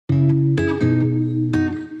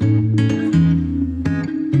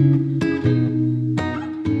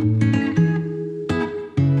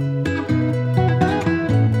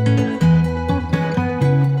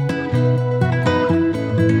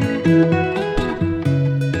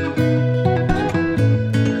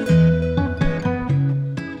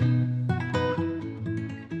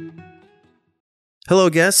Hello,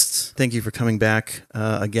 guests. Thank you for coming back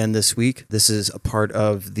again this week. This is a part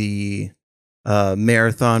of the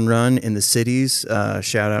marathon run in the cities.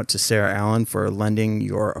 Shout out to Sarah Allen for lending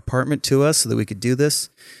your apartment to us so that we could do this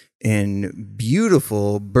in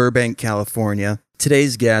beautiful Burbank, California.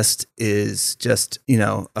 Today's guest is just,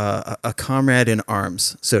 a comrade in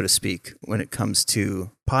arms, so to speak, when it comes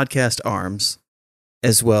to podcast arms,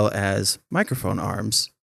 as well as microphone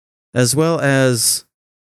arms, as well as...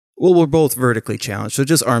 Well, we're both vertically challenged, so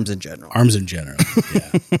just arms in general. Arms in general,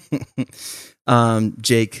 yeah.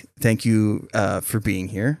 Jake, thank you for being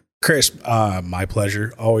here. Chris, my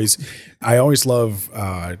pleasure. I always love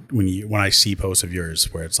when I see posts of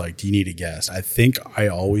yours where it's like, "Do you need a guest?" I think I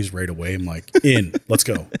always right away am like, let's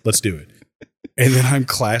go, let's do it. And then I'm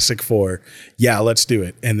classic for, yeah, let's do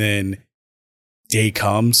it. And then day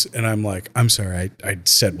comes and I'm like, I'm sorry, I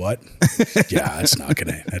said what? Yeah, that's not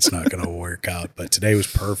gonna work out. But today was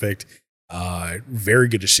perfect. Very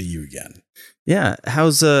good to see you again. Yeah,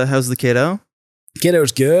 how's the kiddo?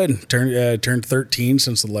 Kiddo's good. Turned 13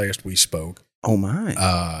 since the last we spoke. Oh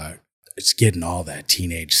my! It's getting all that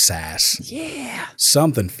teenage sass. Yeah,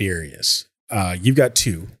 something furious. You've got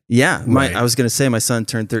two. Yeah, right? I was gonna say my son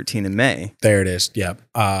turned 13 in May. There it is. Yep.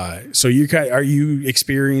 So are you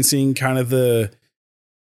experiencing kind of the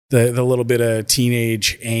little bit of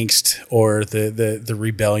teenage angst or the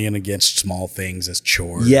rebellion against small things as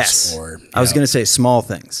chores? Yes. I was going to say small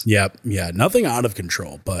things. Yep. Yeah. Nothing out of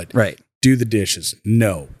control, but right. Do the dishes.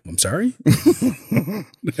 No. I'm sorry.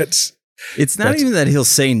 It's not even that he'll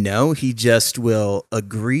say no. He just will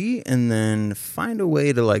agree and then find a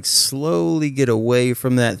way to like slowly get away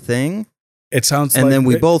from that thing. It sounds and then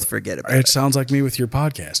we both forget about it. It sounds like me with your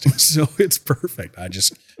podcasting. So it's perfect. I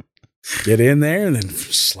just get in there and then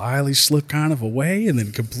slyly slip kind of away and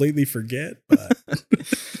then completely forget. But.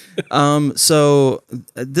 So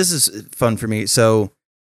this is fun for me. So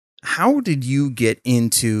how did you get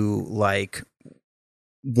into like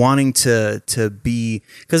wanting to be,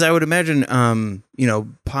 because I would imagine,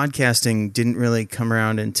 podcasting didn't really come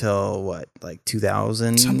around until what, like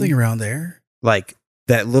 2000? Something around there. Like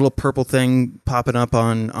that little purple thing popping up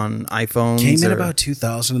on iPhones. Came in about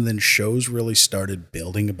 2000, and then shows really started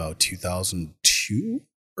building about 2002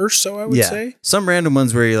 or so, I would say. Some random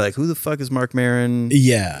ones where you're like, who the fuck is Mark Maron?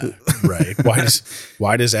 Yeah, right.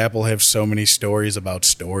 Why does Apple have so many stories about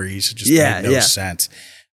stories? It just made no sense.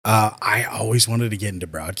 I always wanted to get into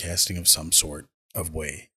broadcasting of some sort of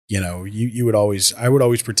way. I would always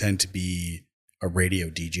pretend to be a radio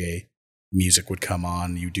DJ. Music would come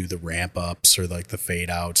on, you do the ramp ups or like the fade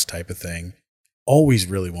outs type of thing. Always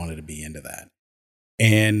really wanted to be into that.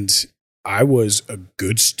 And I was a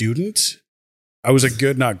good student. I was a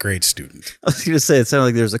good, not great student. I was going to say, it sounded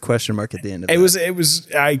like there was a question mark at the end of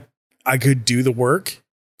it. I could do the work.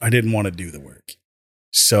 I didn't want to do the work.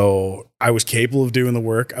 So I was capable of doing the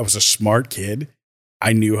work. I was a smart kid.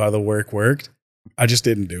 I knew how the work worked. I just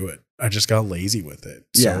didn't do it. I just got lazy with it.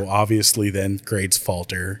 So obviously then grades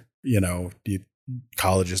falter.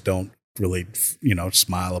 Colleges don't really,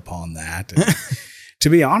 smile upon that. And to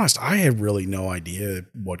be honest, I had really no idea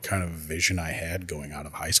what kind of vision I had going out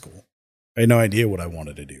of high school. I had no idea what I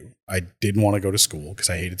wanted to do. I didn't want to go to school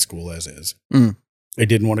because I hated school as is. I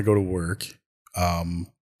didn't want to go to work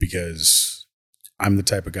because I'm the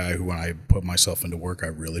type of guy who, when I put myself into work, I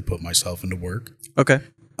really put myself into work. Okay.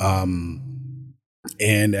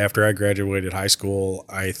 And after I graduated high school,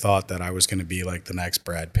 I thought that I was going to be like the next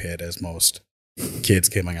Brad Pitt, as most kids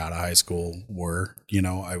coming out of high school were.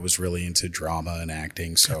 I was really into drama and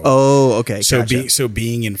acting. So, okay. So, gotcha.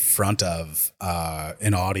 Being in front of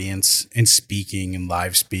an audience and speaking and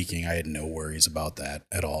live speaking, I had no worries about that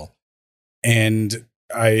at all. And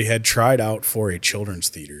I had tried out for a children's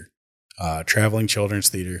theater, traveling children's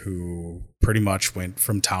theater, who pretty much went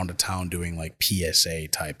from town to town doing like PSA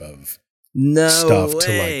type of stuff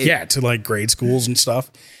to like grade schools and stuff.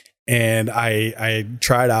 And I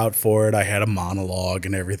tried out for it. I had a monologue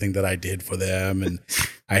and everything that I did for them. And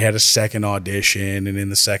I had a second audition. And in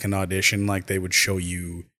the second audition, like they would show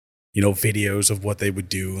you, videos of what they would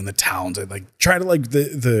do in the towns. I'd like try to like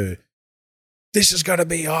the this is going to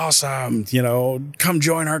be awesome. Come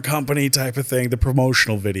join our company type of thing. The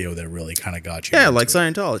promotional video that really kind of got you. Yeah. Like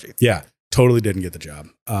Scientology. Yeah. Totally didn't get the job.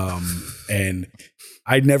 And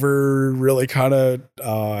I never really kind of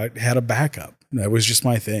had a backup. That was just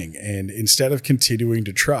my thing. And instead of continuing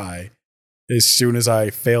to try, as soon as I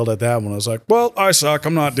failed at that one, I was like, well, I suck.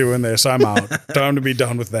 I'm not doing this. I'm out. Time to be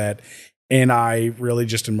done with that. And I really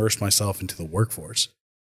just immersed myself into the workforce.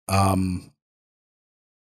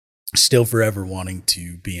 Still forever wanting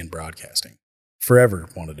to be in broadcasting. Forever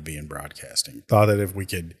wanted to be in broadcasting. Thought that if we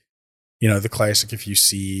could the classic, if you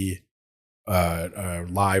see a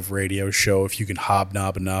live radio show, if you can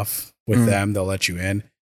hobnob enough with them, they'll let you in.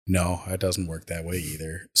 No, it doesn't work that way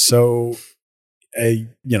either. So,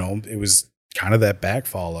 it was kind of that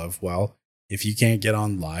backfall of, well, if you can't get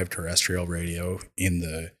on live terrestrial radio in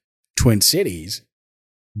the Twin Cities,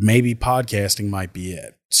 maybe podcasting might be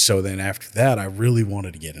it. So then after that, I really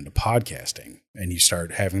wanted to get into podcasting, and you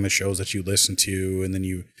start having the shows that you listen to, and then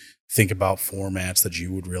you think about formats that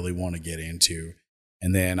you would really want to get into.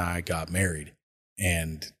 And then I got married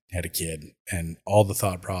and had a kid, and all the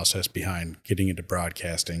thought process behind getting into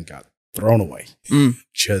broadcasting got thrown away.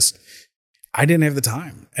 I didn't have the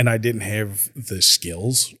time, and I didn't have the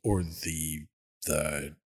skills or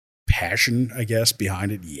the passion, I guess,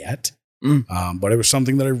 behind it yet. But it was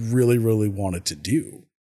something that I really, really wanted to do.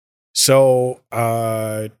 So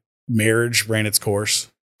marriage ran its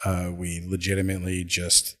course. We legitimately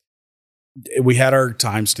we had our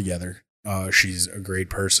times together. She's a great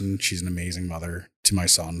person. She's an amazing mother to my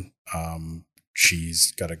son.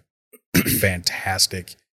 She's got a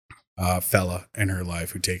fantastic fella in her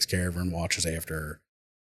life who takes care of her and watches after her.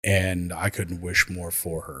 And I couldn't wish more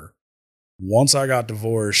for her. Once I got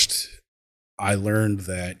divorced, I learned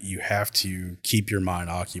that you have to keep your mind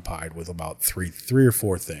occupied with about three or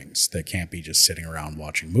four things that can't be just sitting around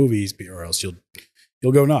watching movies, or else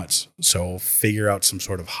you'll go nuts. So figure out some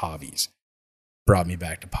sort of hobbies. Brought me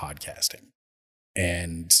back to podcasting.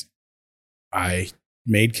 And I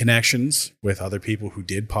made connections with other people who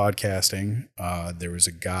did podcasting. There was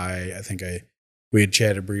a guy, we had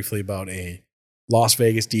chatted briefly about a Las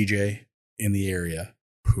Vegas DJ in the area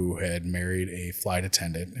who had married a flight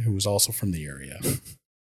attendant who was also from the area.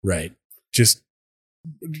 Right. Just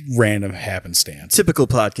random happenstance. Typical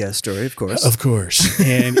podcast story, of course. Of course.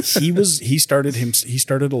 And he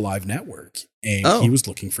started a live network, and he was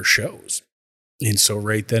looking for shows. And so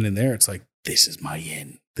right then and there, it's like, this is my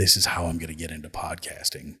in. This is how I'm going to get into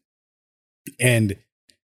podcasting. And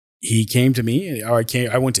he came to me.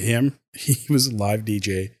 I went to him. He was a live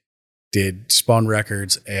DJ, spun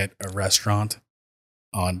records at a restaurant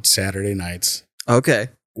on Saturday nights. Okay.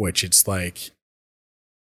 Which it's like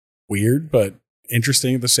weird, but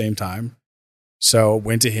interesting at the same time. So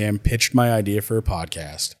went to him, pitched my idea for a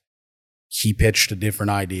podcast. He pitched a different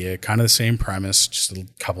idea, kind of the same premise, just a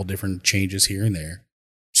couple different changes here and there.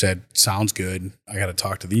 Said, sounds good. I got to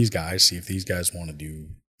talk to these guys, see if these guys want to do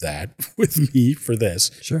that with me for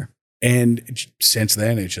this. Sure. And since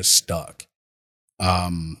then, it just stuck.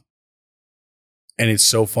 And it's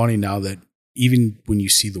so funny now that even when you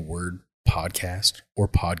see the word podcast or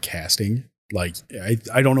podcasting, like,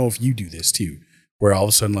 I don't know if you do this too, where all of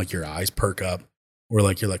a sudden, like, your eyes perk up, or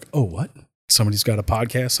like, you're like, oh, what? Somebody's got a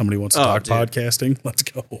podcast. Somebody wants to talk podcasting. Let's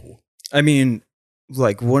go. I mean,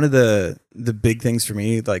 like, one of the big things for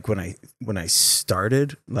me, like when I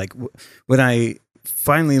started, like when I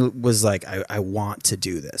finally was like, I want to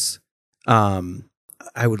do this.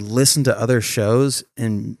 I would listen to other shows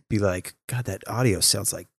and be like, God, that audio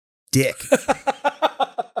sounds like dick.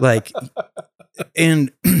 Like,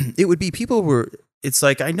 and it would be it's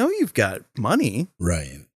like, I know you've got money.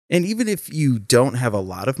 Right. And even if you don't have a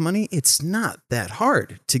lot of money, it's not that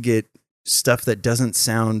hard to get stuff that doesn't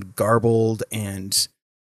sound garbled and,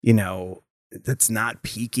 that's not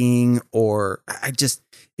peaking, or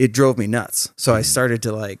it drove me nuts. So I started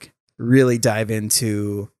to like really dive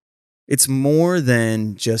into, it's more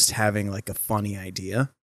than just having like a funny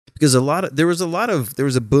idea, because there was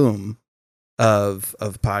a boom of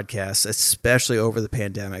podcasts, especially over the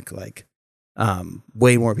pandemic. Like,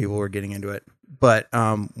 way more people were getting into it. But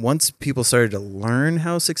once people started to learn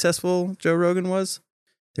how successful Joe Rogan was,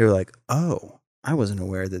 they were like, oh, I wasn't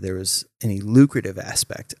aware that there was any lucrative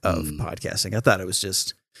aspect of podcasting. I thought it was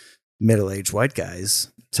just middle-aged white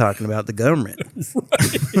guys talking about the government.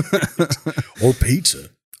 Or pizza.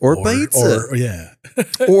 Or pizza. Or, yeah.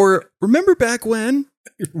 Or remember back when?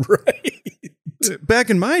 Right. Back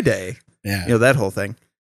in my day. Yeah. That whole thing.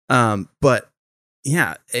 But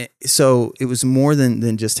yeah, so it was more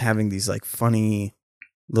than just having these like funny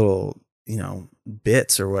little,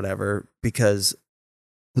 bits or whatever, because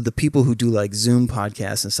with the people who do like Zoom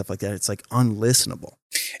podcasts and stuff like that, it's like unlistenable.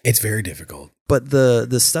 It's very difficult. But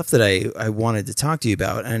the stuff that I wanted to talk to you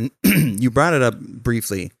about, and you brought it up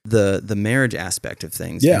briefly, the marriage aspect of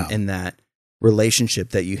things, and that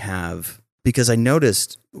relationship that you have, because I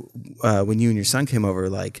noticed when you and your son came over,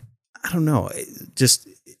 like, I don't know,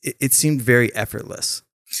 it seemed very effortless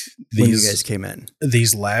when you guys came in.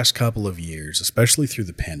 These last couple of years, especially through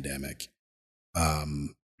the pandemic,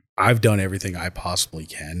 I've done everything I possibly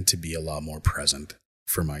can to be a lot more present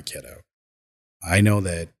for my kiddo. I know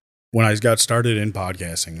that when I got started in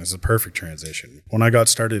podcasting, this is a perfect transition. When I got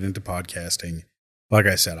started into podcasting, like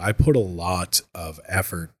I said, I put a lot of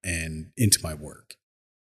effort into my work.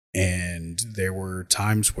 And there were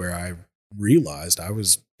times where I realized I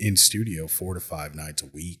was in studio 4 to 5 nights a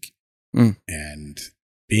week. And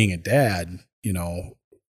being a dad, you know,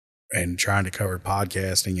 and trying to cover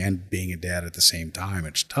podcasting and being a dad at the same time,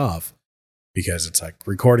 it's tough because it's like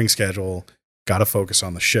recording schedule, got to focus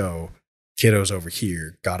on the show. Kiddo's over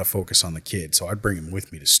here, got to focus on the kid. So I'd bring him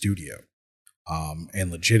with me to studio.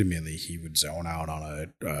 And legitimately, he would zone out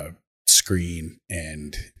on a screen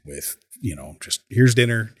and with, you know, just here's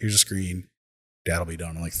dinner, here's a screen. Dad'll be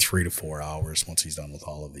done in like 3 to 4 hours once he's done with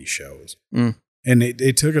all of these shows. And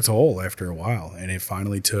it took a toll after a while. And it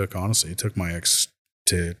finally took, honestly, it took my ex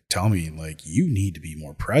to tell me, like, you need to be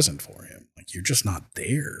more present for him. Like, you're just not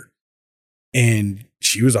there. And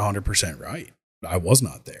she was 100% right. I was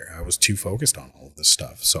not there. I was too focused on all of this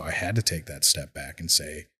stuff. So I had to take that step back and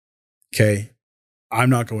say, okay, I'm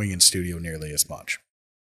not going in studio nearly as much.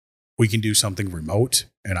 We can do something remote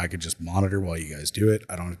and I could just monitor while you guys do it.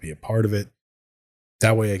 I don't have to be a part of it.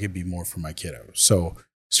 That way I could be more for my kiddos. So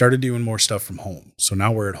started doing more stuff from home. So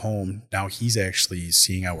now we're at home. Now he's actually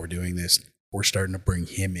seeing how we're doing this. We're starting to bring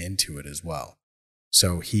him into it as well.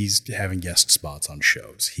 So he's having guest spots on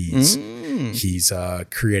shows. He's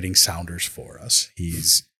creating sounders for us.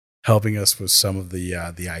 He's helping us with some of the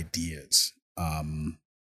ideas.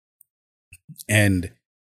 And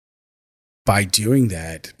by doing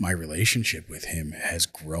that, my relationship with him has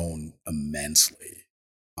grown immensely.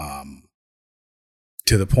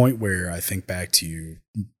 To the point where I think back to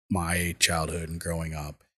my childhood and growing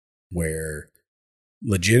up, where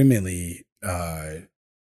legitimately,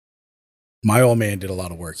 my old man did a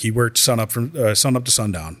lot of work. He worked sun up to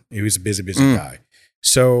sundown. He was a busy guy.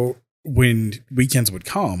 So when weekends would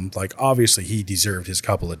come, like obviously he deserved his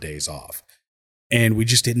couple of days off. And we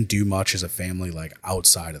just didn't do much as a family, like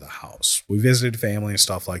outside of the house. We visited family and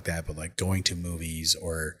stuff like that, but like going to movies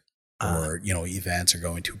or you know, events or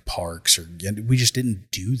going to parks we just didn't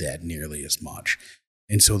do that nearly as much.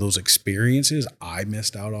 And so those experiences I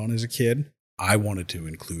missed out on as a kid, I wanted to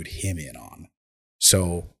include him in on.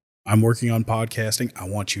 So I'm working on podcasting. I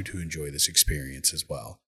want you to enjoy this experience as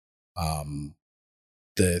well.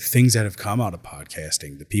 The things that have come out of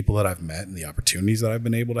podcasting, the people that I've met and the opportunities that I've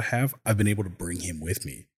been able to have, I've been able to bring him with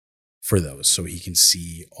me for those so he can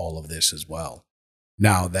see all of this as well.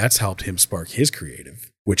 Now that's helped him spark his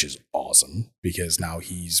creative, which is awesome because now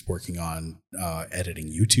he's working on editing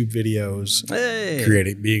YouTube videos,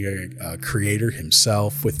 being a creator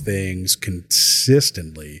himself with things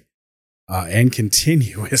consistently and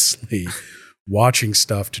continuously watching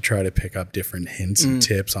stuff to try to pick up different hints and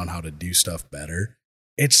tips on how to do stuff better.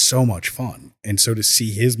 It's so much fun. And so to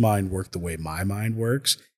see his mind work the way my mind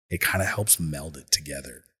works, it kind of helps meld it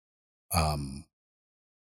together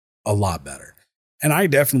a lot better. And I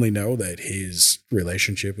definitely know that his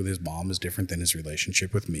relationship with his mom is different than his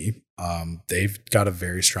relationship with me. They've got a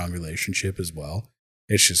very strong relationship as well.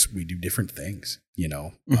 It's just we do different things, you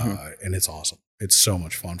know, and it's awesome. It's so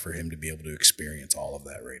much fun for him to be able to experience all of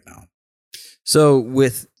that right now. So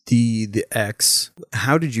with the ex,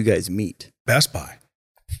 how did you guys meet? Best Buy.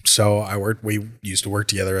 So we used to work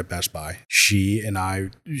together at Best Buy. She and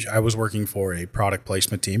I was working for a product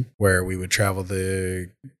placement team where we would travel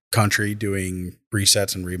the country doing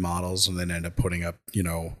resets and remodels and then end up putting up, you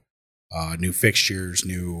know, new fixtures,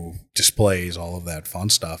 new displays, all of that fun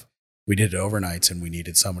stuff. We did it overnights and we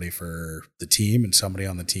needed somebody for the team and somebody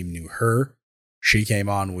on the team knew her. She came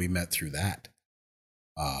on, we met through that.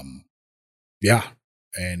 Yeah.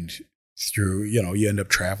 And through, you know, you end up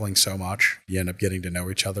traveling so much, you end up getting to know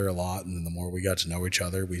each other a lot. And then the more we got to know each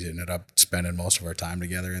other, we ended up spending most of our time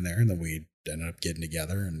together in there. And then we ended up getting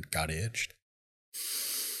together and got hitched.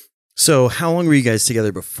 So how long were you guys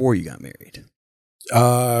together before you got married?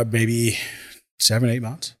 Maybe 7-8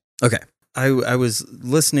 months. Okay. I was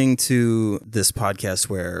listening to this podcast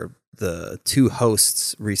where the two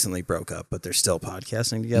hosts recently broke up, but they're still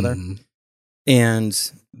podcasting together. Mm-hmm.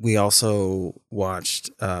 And we also watched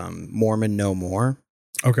Mormon No More.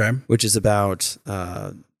 Okay. Which is about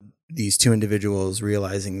these two individuals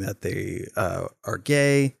realizing that they are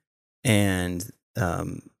gay and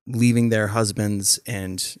leaving their husbands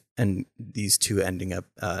and these two ending up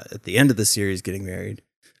at the end of the series getting married.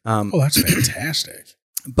 That's fantastic.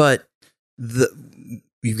 But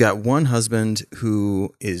you've got one husband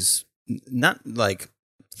who is not like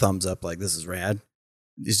thumbs up, like this is rad.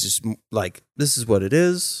 It's just like, this is what it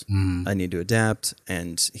is. I need to adapt.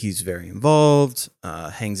 And he's very involved,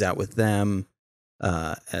 hangs out with them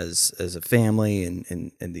as a family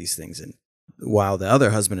and these things. And while the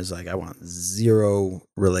other husband is like, I want zero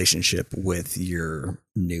relationship with your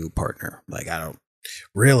new partner. Like, I don't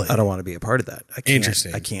want to be a part of that.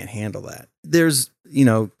 Interesting. I can't handle that. There's,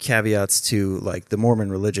 caveats to like the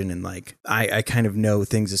Mormon religion, and like, I kind of know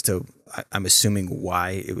things as to, I'm assuming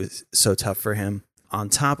why it was so tough for him. On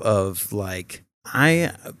top of like,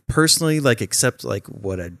 I personally like accept like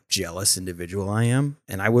what a jealous individual I am,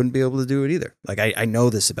 and I wouldn't be able to do it either. Like, I know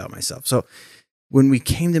this about myself. So when we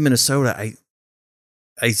came to Minnesota,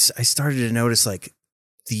 I started to notice like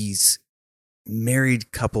these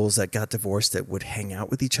married couples that got divorced that would hang out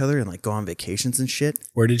with each other and like go on vacations and shit.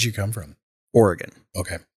 Where did you come from? Oregon.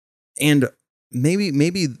 Okay. And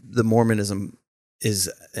maybe the Mormonism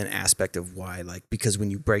is an aspect of why, like, because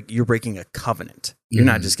when you're breaking a covenant. You're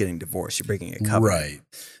not just getting divorced, you're breaking a covenant.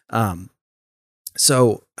 Right.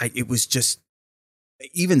 So it was just,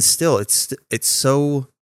 even still, it's so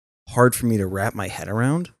hard for me to wrap my head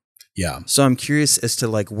around. Yeah. So I'm curious as to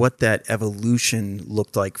like what that evolution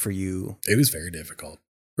looked like for you. It was very difficult.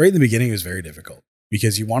 Right in the beginning, it was very difficult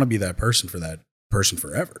because you want to be that person for that person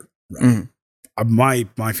forever. Right. Mm-hmm.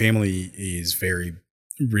 My family is very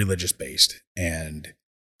religious based, and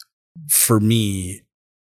for me,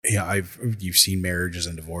 you've seen marriages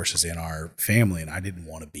and divorces in our family, and I didn't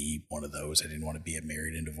want to be one of those. I didn't want to be a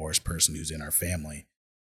married and divorced person who's in our family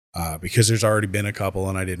because there's already been a couple,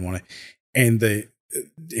 and I didn't want to. And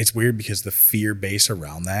it's weird because the fear base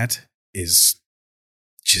around that is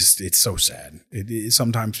just, it's so sad.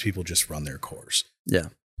 Sometimes people just run their course. Yeah.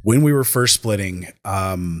 When we were first splitting,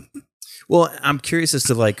 well, I'm curious as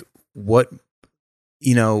to like what,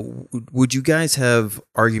 would you guys have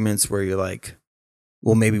arguments where you're like,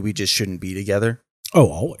 well, maybe we just shouldn't be together? Oh,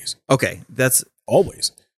 always. Okay. That's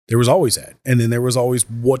always. There was always that. And then there was always,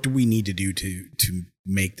 what do we need to do to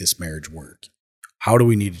make this marriage work? How do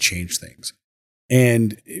we need to change things?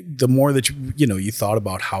 And the more that you thought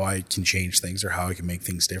about how I can change things or how I can make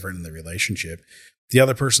things different in the relationship, the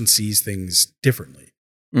other person sees things differently.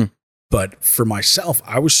 Mm. But for myself,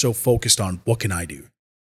 I was so focused on what can I do?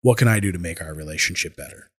 What can I do to make our relationship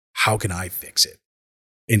better? How can I fix it?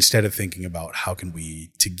 Instead of thinking about how can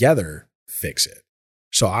we together fix it.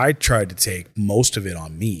 So I tried to take most of it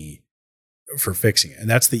on me for fixing it. And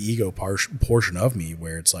that's the ego portion of me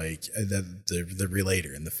where it's like the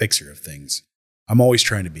relator and the fixer of things. I'm always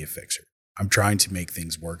trying to be a fixer. I'm trying to make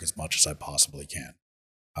things work as much as I possibly can.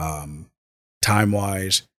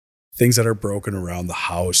 Time-wise, things that are broken around the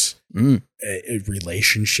house,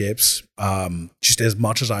 relationships, just as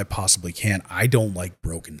much as I possibly can. I don't like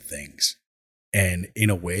broken things. And in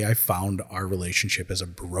a way, I found our relationship as a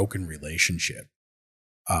broken relationship.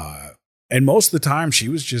 And most of the time, she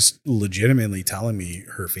was just legitimately telling me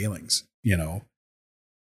her feelings.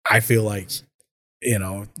 I feel like,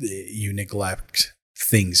 you neglect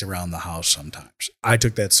things around the house sometimes. I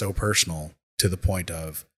took that so personal to the point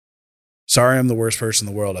of, sorry, I'm the worst person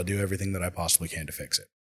in the world. I'll do everything that I possibly can to fix it.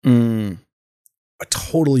 I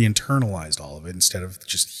totally internalized all of it instead of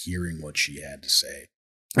just hearing what she had to say.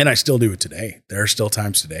 And I still do it today. There are still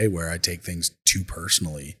times today where I take things too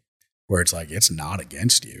personally, where it's like, it's not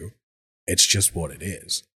against you. It's just what it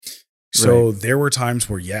is. So There were times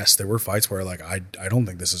where, yes, there were fights where like, I don't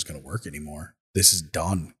think this is going to work anymore. This is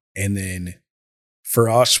done. And then for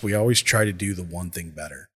us, we always try to do the one thing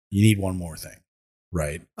better. You need one more thing,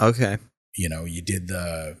 right? Okay. You did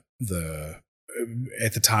the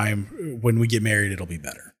at the time when we get married, it'll be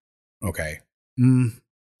better. Okay.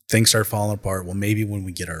 Things start falling apart. Well, maybe when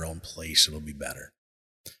we get our own place, it'll be better.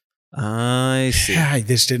 I see. Yeah,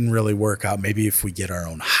 this didn't really work out. Maybe if we get our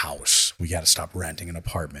own house, we got to stop renting an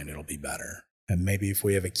apartment. It'll be better. And maybe if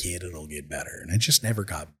we have a kid, it'll get better. And it just never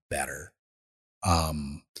got better.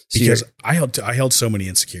 Because I held so many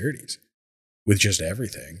insecurities with just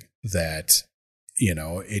everything that,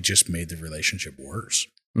 it just made the relationship worse.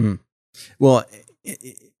 Mm. Well,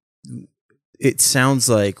 it sounds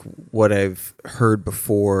like what I've heard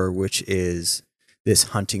before, which is this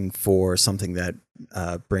hunting for something that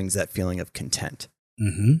brings that feeling of content.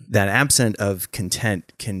 Mm-hmm. That absent of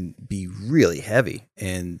content can be really heavy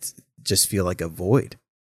and just feel like a void.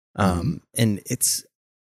 And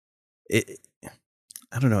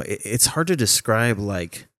I don't know. It's hard to describe,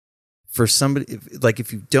 like, for somebody,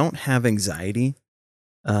 if you don't have anxiety,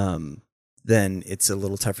 then it's a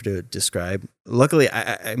little tougher to describe. Luckily,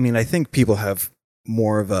 I mean, I think people have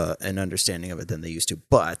more of an understanding of it than they used to.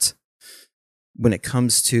 But when it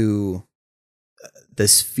comes to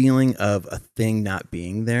this feeling of a thing not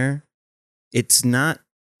being there, it's not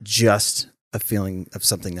just a feeling of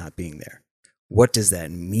something not being there. What does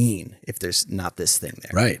that mean if there's not this thing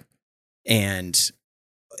there? Right. And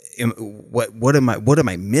what am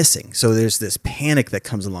I missing? So there's this panic that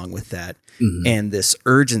comes along with that, and this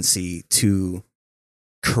urgency to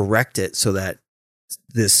correct it so that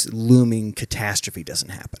this looming catastrophe doesn't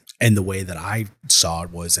happen. And the way that I saw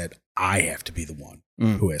it was that I have to be the one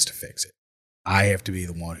who has to fix it. I have to be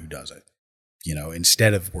the one who does it. You know,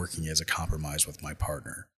 instead of working as a compromise with my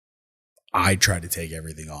partner, I try to take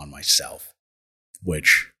everything on myself,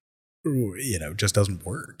 which, you know, just doesn't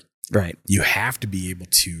work. Right. You have to be able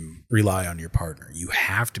to rely on your partner. You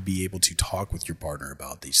have to be able to talk with your partner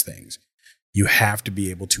about these things. You have to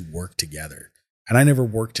be able to work together. And I never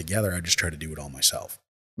work together. I just try to do it all myself.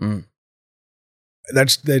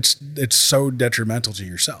 That's so detrimental to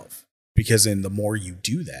yourself, because then the more you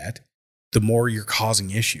do that, the more you're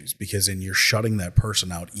causing issues, because then you're shutting that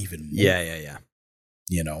person out even more. Yeah.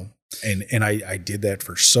 You know, and I did that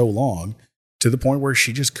for so long, to the point where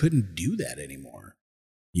she just couldn't do that anymore.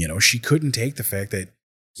 You know, she couldn't take the fact that,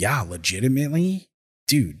 yeah, legitimately,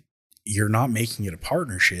 dude, you're not making it a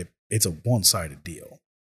partnership. It's a one-sided deal.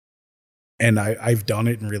 And I've done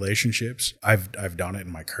it in relationships. I've done it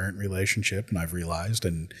in my current relationship, and I've realized,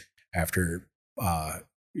 and after,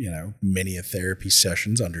 you know, many a therapy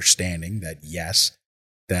sessions, understanding that, yes,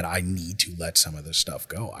 that I need to let some of this stuff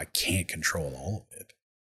go. I can't control all of it.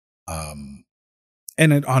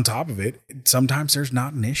 And on top of it, sometimes there's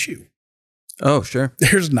not an issue. Oh, sure.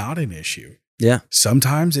 There's not an issue. Yeah.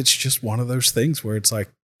 Sometimes it's just one of those things where it's like,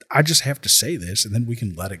 I just have to say this, and then we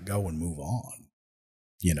can let it go and move on.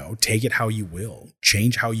 You know, take it how you will,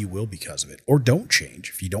 change how you will because of it, or don't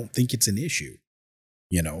change if you don't think it's an issue,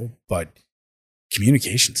 you know, but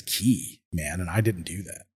communication's key, man. And I didn't do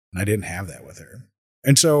that. And I didn't have that with her.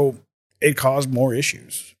 And so it caused more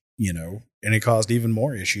issues, you know, and it caused even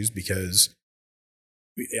more issues because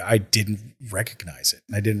I didn't recognize it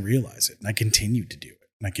and I didn't realize it. And I continued to do it.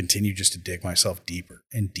 And I continued just to dig myself deeper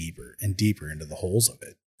and deeper and deeper into the holes of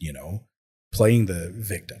it, you know, playing the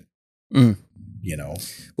victim. You know,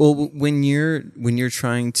 well, when you're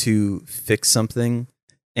trying to fix something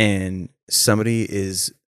and somebody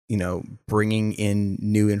is, you know, bringing in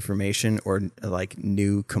new information or like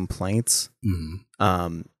new complaints,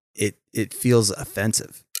 it feels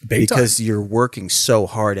offensive because you're working so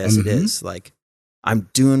hard as it is. Like, I'm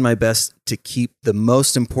doing my best to keep the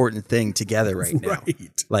most important thing together right now.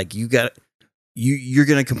 Right. Like, you're going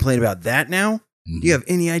to complain about that now? Do you have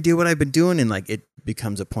any idea what I've been doing? And like, it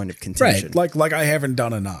becomes a point of contention. Right. Like I haven't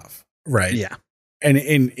done enough. Right. Yeah. And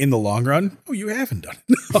in the long run, you haven't done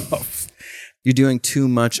enough. You're doing too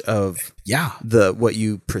much of what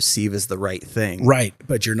you perceive as the right thing. Right.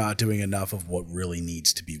 But you're not doing enough of what really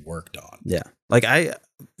needs to be worked on. Yeah. Like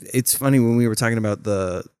it's funny when we were talking about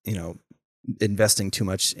the, you know, investing too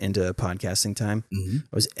much into podcasting time.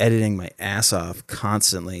 I was editing my ass off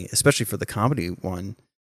constantly, especially for the comedy one.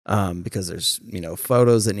 Because there's, you know,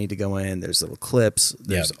 photos that need to go in, there's little clips,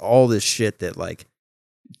 there's all this shit that, like,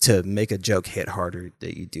 to make a joke hit harder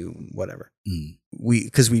that you do whatever.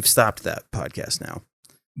 Because we've stopped that podcast now,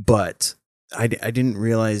 but I didn't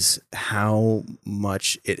realize how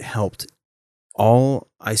much it helped. All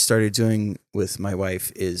I started doing with my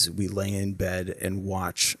wife is we lay in bed and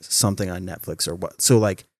watch something on Netflix or what. So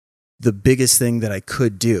like the biggest thing that I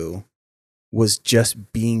could do was just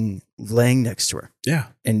laying next to her. Yeah.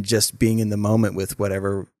 And just being in the moment with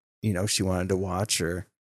whatever, you know, she wanted to watch. Or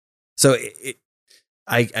so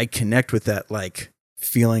I connect with that, like,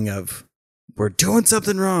 feeling of we're doing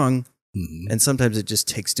something wrong. And sometimes it just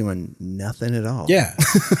takes doing nothing at all. Yeah.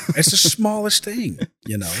 It's the smallest thing,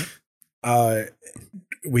 you know.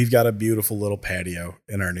 We've got a beautiful little patio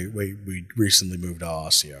in our we recently moved to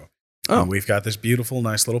Osseo. And we've got this beautiful,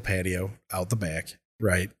 nice little patio out the back.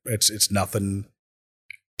 Right. It's nothing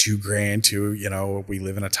too grand too, you know, we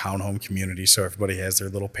live in a townhome community, so everybody has their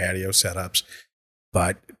little patio setups.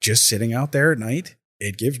 But just sitting out there at night,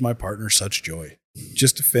 it gives my partner such joy.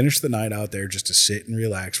 Just to finish the night out there, just to sit and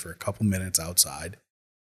relax for a couple minutes outside.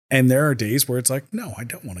 And there are days where it's like, no, I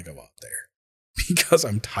don't want to go out there because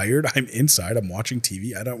I'm tired. I'm inside. I'm watching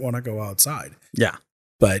TV. I don't want to go outside. Yeah.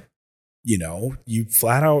 But, you know, you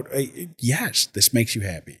flat out, yes, this makes you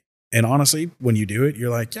happy. And honestly, when you do it, you're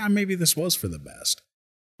like, yeah, maybe this was for the best.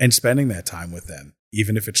 And spending that time with them,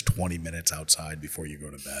 even if it's 20 minutes outside before you go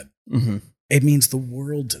to bed, it means the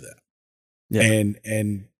world to them. Yeah.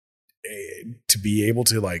 And to be able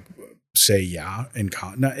to, like, say yeah and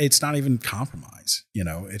it's not even compromise. You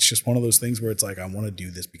know, it's just one of those things where it's like, I want to do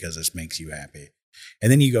this because this makes you happy.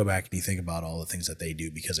 And then you go back and you think about all the things that they do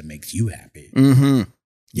because it makes you happy.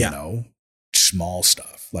 You know, small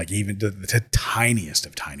stuff, like even the tiniest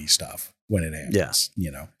of tiny stuff when it happens.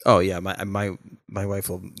 You know. Oh yeah, my wife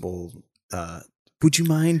will would you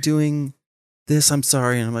mind doing this? I'm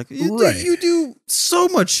sorry. And I'm like, Right. you do so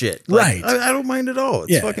much shit. Like, Right. I don't mind at all.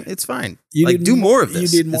 It's Yeah. fucking, it's fine. You Like, did do more- more of you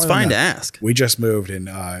this. did more It's than fine to that. ask. We just moved, and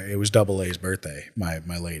it was Double A's birthday. My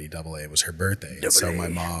lady, Double A, it was her birthday. Double So A. my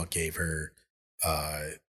mom gave her,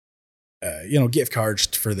 gift cards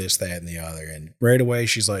for this, that, and the other. And right away,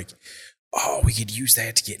 she's like, "Oh, we could use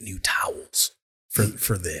that to get new towels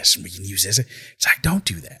for this. And we can use this." It's like, don't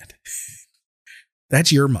do that.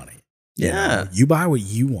 That's your money. You Yeah. know? You buy what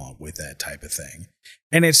you want with that type of thing.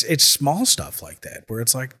 And it's small stuff like that where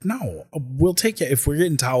it's like, no, we'll take it. If we're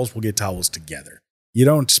getting towels, we'll get towels together. You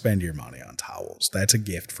don't spend your money on towels. That's a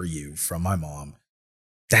gift for you from my mom.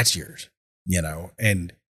 That's yours, you know?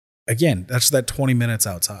 And again, that's that 20 minutes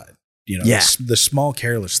outside, you know, Yeah. the small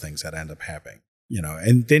careless things that end up happening, you know?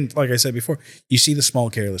 And then, like I said before, you see the small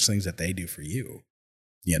careless things that they do for you,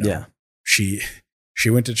 you know? Yeah. She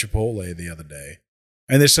went to Chipotle the other day.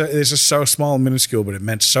 And this is so small and minuscule, but it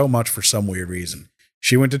meant so much for some weird reason.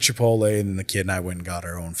 She went to Chipotle, and then the kid and I went and got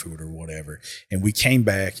our own food or whatever. And we came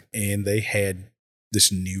back, and they had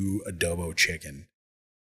this new adobo chicken.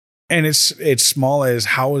 And it's small as,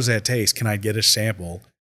 how does that taste? Can I get a sample?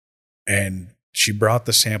 And she brought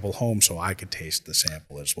the sample home so I could taste the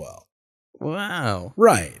sample as well. Wow.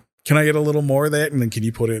 Right. Can I get a little more of that? And then can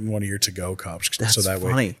you put it in one of your to-go cups? That's so that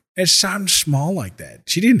funny. way it sounds small like that.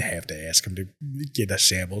 She didn't have to ask him to get a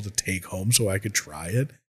sample to take home so I could try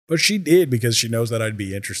it. But she did because she knows that I'd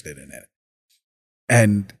be interested in it.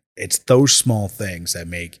 And it's those small things that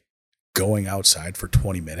make going outside for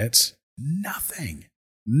 20 minutes nothing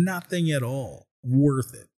at all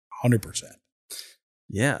worth it. 100%.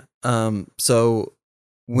 Yeah. So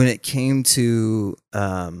when it came to,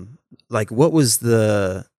 like, what was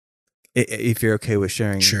if you're okay with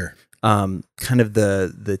sharing, Sure. kind of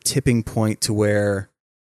the tipping point to where,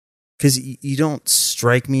 because you don't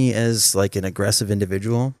strike me as like an aggressive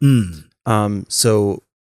individual. So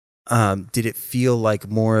did it feel like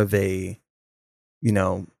more of a, you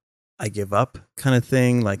know, I give up kind of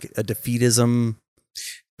thing, like a defeatism?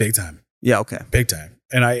 Big time. Yeah. Okay. Big time.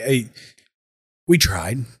 And we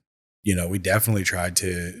tried, you know, we definitely tried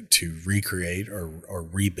to recreate or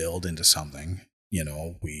rebuild into something. You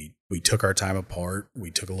know, we took our time apart. We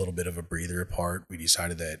took a little bit of a breather apart. We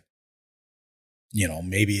decided that, you know,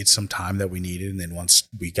 maybe it's some time that we needed. And then once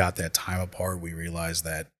we got that time apart, we realized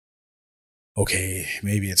that, okay,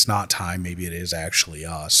 maybe it's not time. Maybe it is actually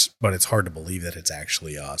us, but it's hard to believe that it's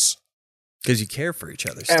actually us. Because you care for each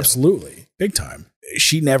other still. Absolutely. Big time.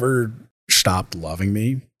 She never stopped loving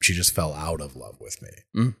me. She just fell out of love with me.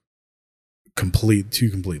 Two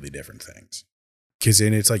completely different things. Because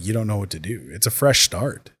then it's like, you don't know what to do. It's a fresh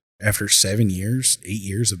start. After 7 years, 8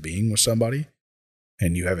 years of being with somebody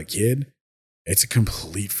and you have a kid, it's a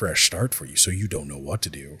complete fresh start for you. So you don't know what to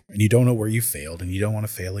do and you don't know where you failed and you don't want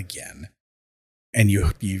to fail again. And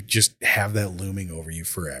you just have that looming over you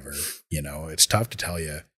forever. You know, it's tough to tell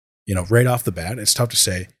you, you know, right off the bat, it's tough to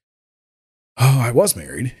say, oh, I was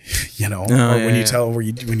married, you know, when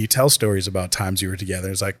you tell stories about times you were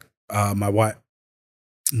together, it's like,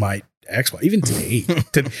 my ex-wife, even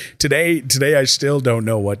today, I still don't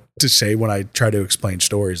know what to say when I try to explain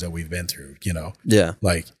stories that we've been through, you know? Yeah.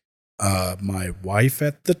 Like, my wife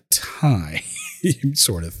at the time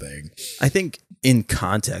sort of thing. I think in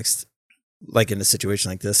context, like in a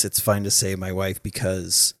situation like this, it's fine to say my wife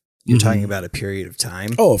because you're talking about a period of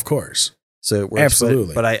time. Oh, of course. So it works.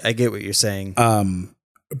 Absolutely. But I get what you're saying.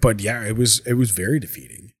 But yeah, it was very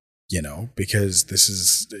defeating, you know,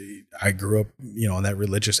 because I grew up, you know, in that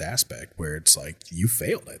religious aspect where it's like, you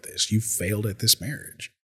failed at this. You failed at this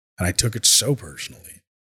marriage. And I took it so personally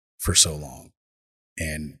for so long.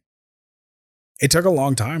 And it took a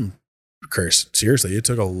long time, Chris. Seriously, it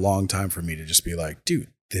took a long time for me to just be like, dude,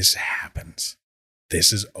 this happens.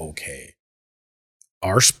 This is okay.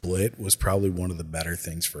 Our split was probably one of the better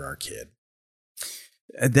things for our kid.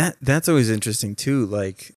 That's always interesting too.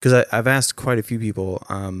 Like, because I've asked quite a few people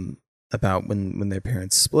about when their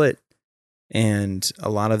parents split, and a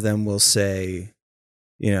lot of them will say,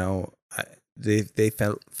 you know, they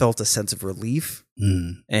felt a sense of relief,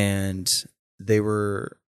 and they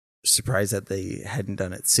were surprised that they hadn't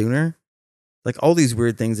done it sooner. Like all these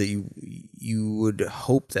weird things that you would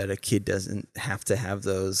hope that a kid doesn't have to have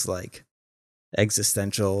those like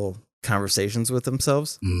existential conversations with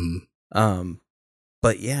themselves.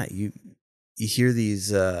 But yeah, you hear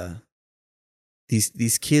these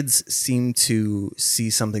kids seem to see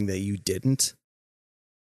something that you didn't,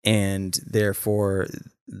 and therefore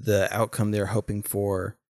the outcome they're hoping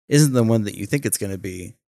for isn't the one that you think it's going to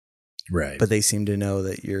be. Right. But they seem to know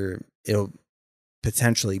that it'll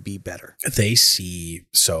potentially be better. They see,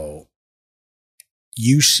 so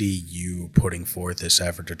you see you putting forth this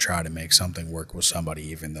effort to try to make something work with somebody,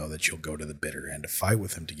 even though that you'll go to the bitter end to fight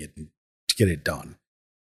with them to get it done.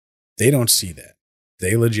 They don't see that.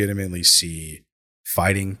 They legitimately see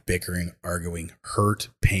fighting, bickering, arguing, hurt,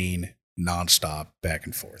 pain, nonstop, back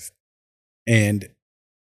and forth. And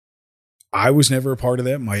I was never a part of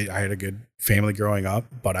that. I had a good family growing up,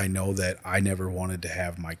 but I know that I never wanted to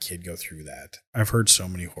have my kid go through that. I've heard so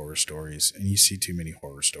many horror stories, and you see too many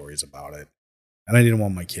horror stories about it. And I didn't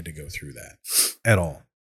want my kid to go through that at all.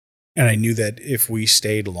 And I knew that if we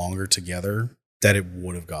stayed longer together, that it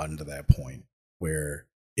would have gotten to that point where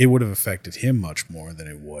it would have affected him much more than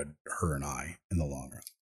it would her and I in the long run.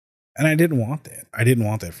 And I didn't want that. I didn't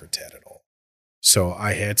want that for Ted at all. So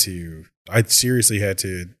I seriously had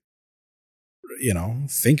to,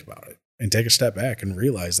 think about it and take a step back and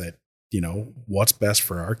realize that, what's best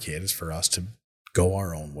for our kid is for us to go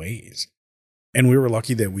our own ways. And we were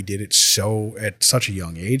lucky that we did it at such a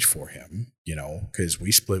young age for him, because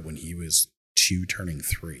we split when he was 2 turning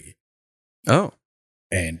 3. Oh.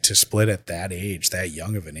 And to split at that age, that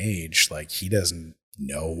young of an age, like he doesn't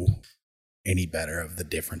know any better of the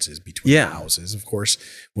differences between the houses. Of course,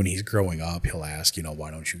 when he's growing up, he'll ask, why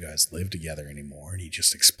don't you guys live together anymore? And he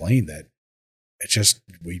just explained that it's just,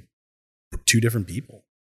 we 2 different people,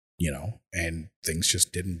 and things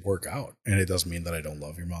just didn't work out. And it doesn't mean that I don't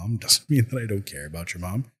love your mom. It doesn't mean that I don't care about your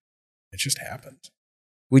mom. It just happens.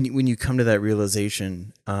 When you come to that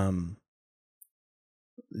realization,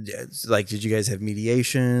 did you guys have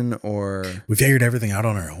mediation or? We figured everything out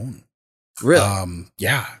on our own. Really?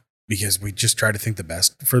 Yeah, because we just tried to think the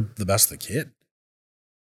best of the kid.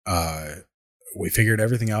 We figured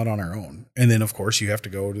everything out on our own. And then, of course, you have to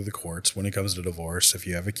go to the courts when it comes to divorce. If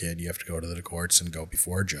you have a kid, you have to go to the courts and go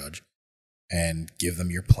before a judge and give them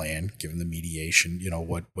your plan, give them the mediation,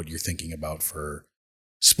 what you're thinking about for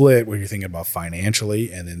split, what you're thinking about financially.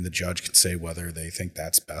 And then the judge can say whether they think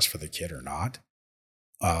that's best for the kid or not.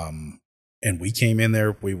 And we came in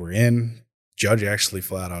there, we were in. Judge actually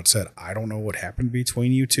flat out said, I don't know what happened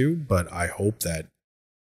between you two, but I hope that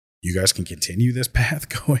you guys can continue this path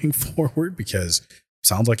going forward, because it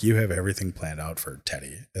sounds like you have everything planned out for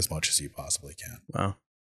Teddy as much as you possibly can. Wow.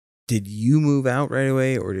 Did you move out right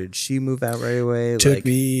away, or did she move out right away? It took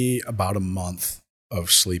me about a month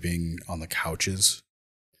of sleeping on the couches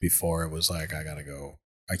before it was like, I gotta go.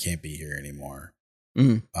 I can't be here anymore.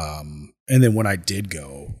 Mm-hmm. And then when I did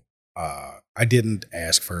go, I didn't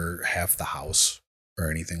ask for half the house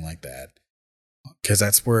or anything like that. Because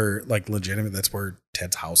that's where, that's where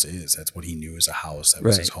Ted's house is. That's what he knew as a house. That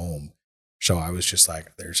was his home. So I was just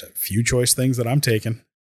like, there's a few choice things that I'm taking.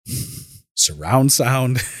 Surround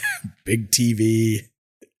sound, big TV.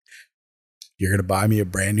 You're going to buy me a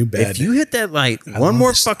brand new bed. If you hit that light one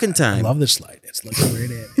more fucking time. I love this light. It's looking right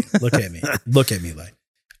at me. Look at me. Look at me, light.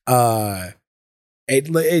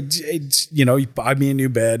 You buy me a new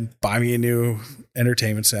bed, buy me a new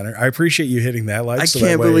entertainment center. I appreciate you hitting that light. I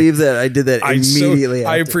can't believe that I did that immediately.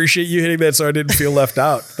 I appreciate you hitting that so I didn't feel left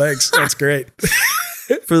out. Thanks. That's great.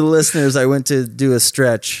 For the listeners, I went to do a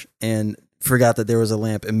stretch and forgot that there was a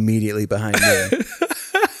lamp immediately behind me.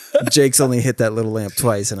 Jake's only hit that little lamp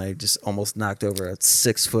twice, and I just almost knocked over a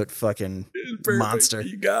 6-foot fucking monster.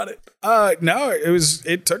 You got it. No,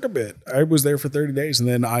 it took a bit. I was there for 30 days, and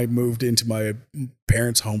then I moved into my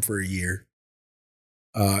parents' home for a year.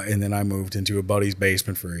 And then I moved into a buddy's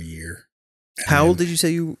basement for a year. How old did you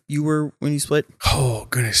say you were when you split? Oh,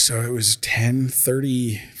 goodness. So it was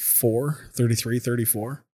 33,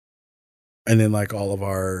 34. And then all of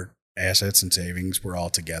our assets and savings were all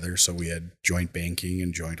together. So we had joint banking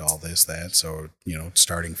and joint all this, that. So,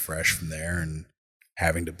 starting fresh from there and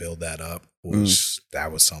having to build that up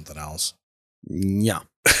that was something else. Yeah.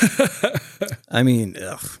 I mean,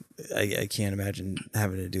 I can't imagine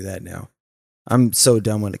having to do that now. I'm so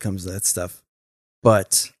dumb when it comes to that stuff.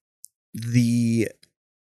 But the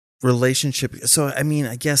relationship, so I mean,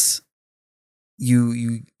 I guess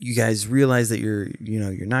you guys realize that you're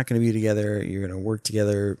not going to be together, you're going to work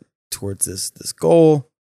together towards this goal.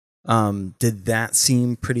 Did that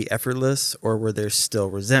seem pretty effortless, or were there still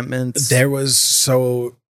resentments? It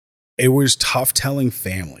was tough telling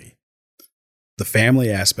family. The family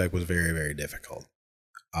aspect was very, very difficult.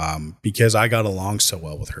 Because I got along so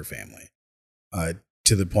well with her family.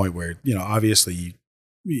 To the point where, obviously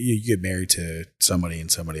you get married to somebody in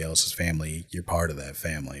somebody else's family, you're part of that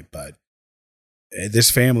family. But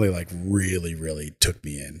this family really, really took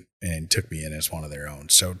me in as one of their own.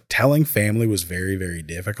 So telling family was very, very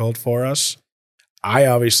difficult for us. I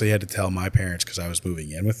obviously had to tell my parents because I was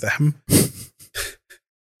moving in with them.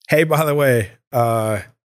 Hey, by the way,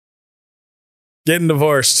 getting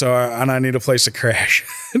divorced, and I need a place to crash.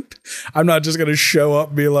 I'm not just going to show up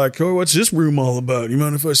and be like, oh, what's this room all about? You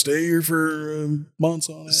mind if I stay here for months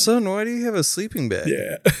on it? Son, why do you have a sleeping bag?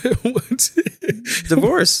 Yeah.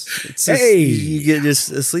 Divorce. It's just, Hey. you get just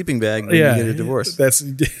a sleeping bag when you get a divorce.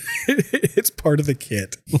 It's part of the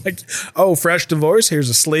kit. Like, oh, fresh divorce. Here's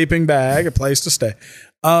a sleeping bag, a place to stay.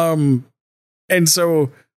 And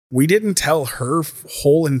so we didn't tell her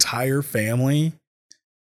whole entire family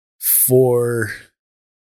for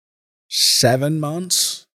 7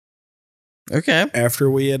 months. Okay. After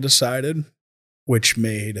we had decided, which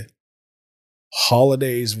made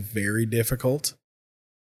holidays very difficult.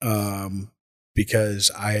 Because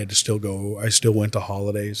I had to still go. I still went to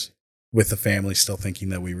holidays with the family, still thinking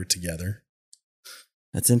that we were together.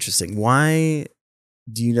 That's interesting. Why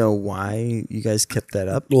do you know why you guys kept that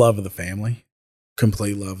up? Love of the family,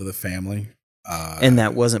 complete love of the family, And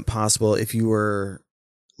that wasn't possible if you were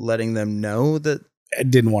letting them know that. I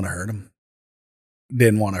didn't want to hurt them.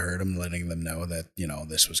 Didn't want to hurt them, letting them know that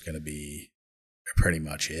this was going to be pretty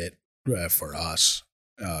much it for us.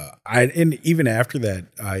 And even after that,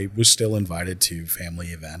 I was still invited to family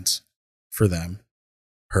events for them.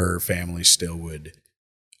 Her family still would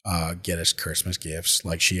get us Christmas gifts.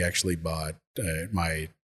 Like she actually bought, my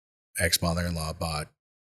ex-mother-in-law bought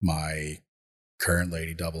my current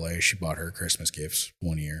lady AA. She bought her Christmas gifts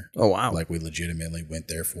one year. Oh, wow. Like we legitimately went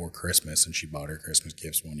there for Christmas and she bought her Christmas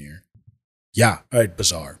gifts one year. Yeah,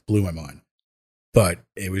 bizarre. Blew my mind. But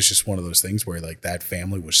it was just one of those things where like that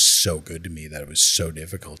family was so good to me that it was so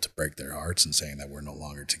difficult to break their hearts and saying that we're no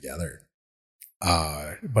longer together.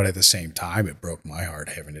 But at the same time, it broke my heart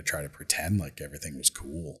having to try to pretend like everything was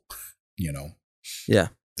cool, Yeah.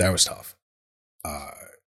 That was tough.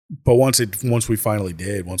 But once we finally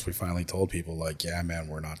told people like, yeah, man,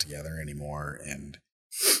 we're not together anymore. And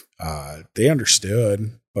they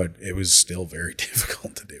understood, but it was still very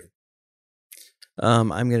difficult to do. I'm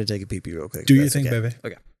going to take a pee-pee real quick. Do you think, baby?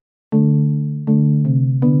 Okay.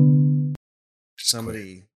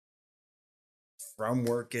 Somebody from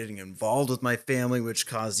work getting involved with my family, which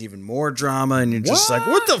caused even more drama. And you're just like,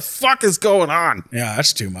 what the fuck is going on? Yeah,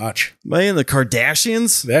 that's too much. Am I in the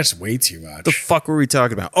Kardashians? That's way too much. What the fuck were we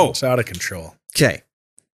talking about? Oh, it's out of control. okay.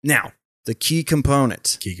 Now, the key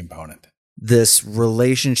component. This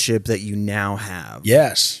relationship that you now have.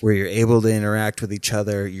 Yes. Where you're able to interact with each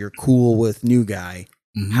other. You're cool with new guy.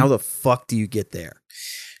 Mm-hmm. How the fuck do you get there?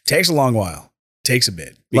 Takes a long while. Takes a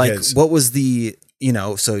bit. Like, what was the,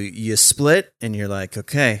 so you split and you're like,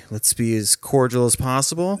 okay, let's be as cordial as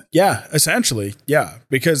possible. Yeah, essentially. Yeah.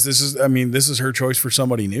 Because this is her choice for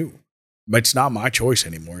somebody new. But it's not my choice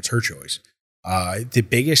anymore. It's her choice. The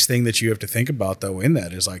biggest thing that you have to think about though in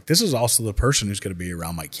that is like, this is also the person who's going to be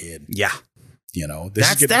around my kid. Yeah.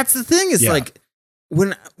 That's the thing is like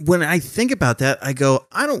when I think about that, I go,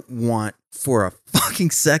 I don't want for a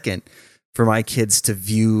fucking second for my kids to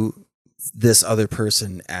view this other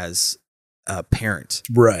person as a parent.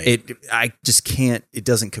 Right. I just can't, it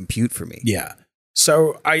doesn't compute for me. Yeah.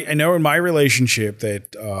 So I know in my relationship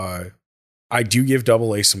that I do give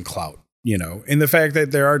AA some clout, in the fact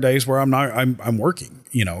that there are days where I'm working,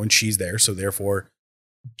 and she's there. So therefore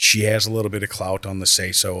she has a little bit of clout on the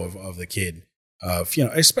say so of the kid.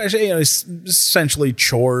 Especially essentially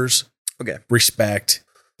chores, respect,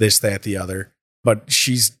 this, that, the other. But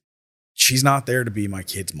she's not there to be my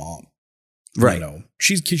kid's mom, right?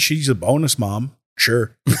 She's a bonus mom,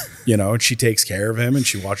 sure. And she takes care of him and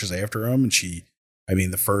she watches after him. And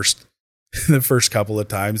the first couple of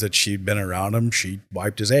times that she'd been around him, she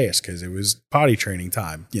wiped his ass because it was potty training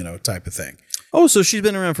time, type of thing. Oh, so she's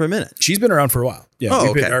been around for a minute. She's been around for a while. Yeah.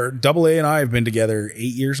 Oh, okay. Our AA and I have been together 8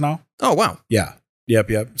 years now. Oh, wow. Yeah.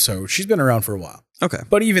 Yep. So she's been around for a while. Okay.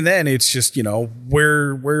 But even then, it's just,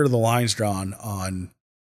 where are the lines drawn on,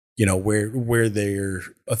 where their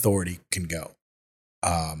authority can go.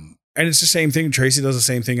 And it's the same thing. Tracy does the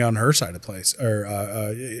same thing on her side of the place, or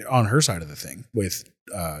on her side of the thing with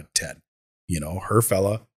Ted. Her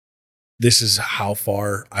fella. This is how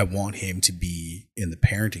far I want him to be in the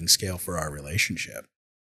parenting scale for our relationship,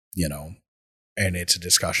 and it's a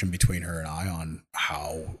discussion between her and I on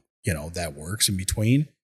how, that works in between.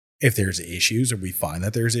 If there's issues or we find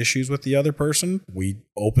that there's issues with the other person, we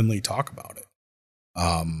openly talk about it.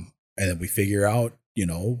 And then we figure out,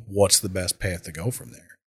 what's the best path to go from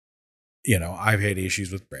there. I've had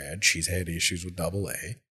issues with Brad. She's had issues with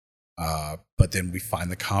AA. But then we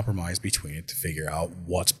find the compromise between it to figure out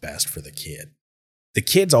what's best for the kid. The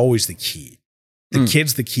kid's always the key. The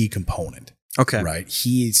kid's the key component. Okay. Right.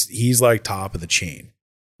 He's like top of the chain.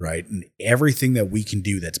 Right. And everything that we can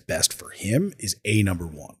do that's best for him is number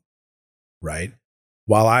one. Right.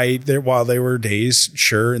 While there were days,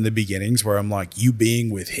 sure, in the beginnings where I'm like, you being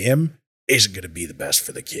with him isn't going to be the best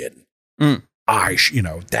for the kid. Mm.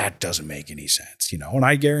 That doesn't make any sense, and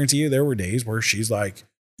I guarantee you there were days where she's like,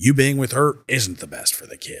 you being with her isn't the best for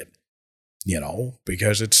the kid,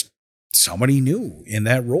 because it's somebody new in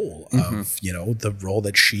that role of, the role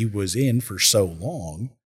that she was in for so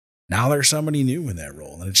long. Now there's somebody new in that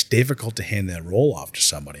role, and it's difficult to hand that role off to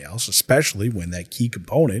somebody else, especially when that key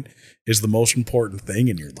component is the most important thing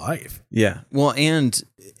in your life. Yeah. Well, and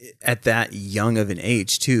at that young of an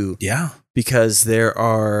age too. Yeah. Because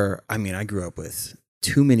I grew up with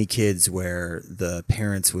too many kids where the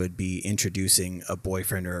parents would be introducing a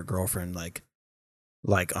boyfriend or a girlfriend like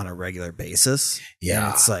on a regular basis. Yeah.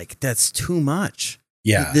 And it's like, that's too much.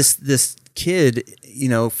 Yeah. This kid,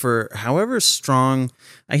 for however strong,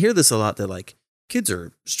 I hear this a lot that like kids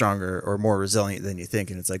are stronger or more resilient than you think.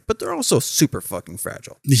 And it's like, but they're also super fucking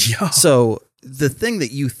fragile. Yeah. So the thing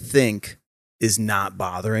that you think is not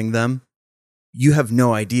bothering them, you have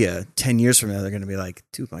no idea 10 years from now, they're going to be like,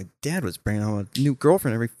 dude, my dad was bringing home a new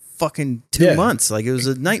girlfriend every fucking 2 months. Like it was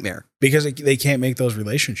a nightmare. Because they can't make those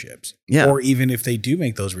relationships. Yeah. Or even if they do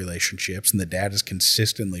make those relationships and the dad is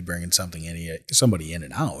consistently bringing somebody in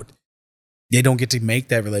and out, they don't get to make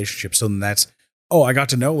that relationship. So then that's, I got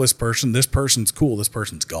to know this person. This person's cool. This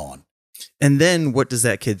person's gone. And then what does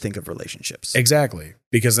that kid think of relationships? Exactly.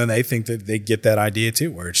 Because then they think that they get that idea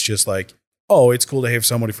too, where it's just like, it's cool to have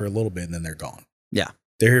somebody for a little bit and then they're gone. Yeah.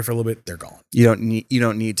 They're here for a little bit. They're gone. You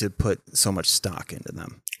don't need to put so much stock into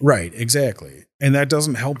them. Right. Exactly. And that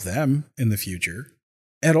doesn't help them in the future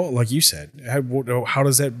at all. Like you said, how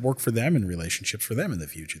does that work for them in relationships for them in the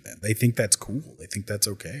future? Then they think that's cool. They think that's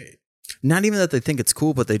okay. Not even that they think it's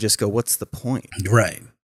cool, but they just go, what's the point? Right.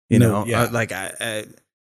 Yeah.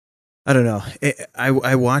 I don't know.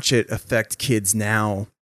 I watch it affect kids now.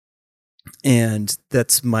 And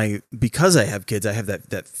that's because I have kids, I have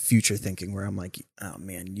that future thinking where I'm like, oh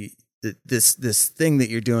man, this thing that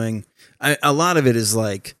you're doing, a lot of it is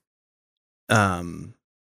like,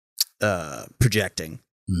 projecting,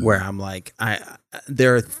 where I'm like,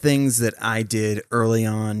 there are things that I did early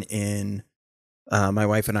on in, my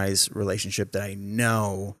wife and I's relationship that I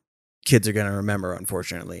know kids are going to remember,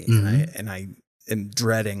 unfortunately. Mm-hmm. And I am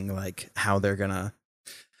dreading like how they're going to,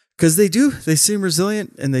 because they seem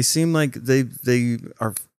resilient and they seem like they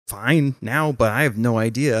are fine now, but I have no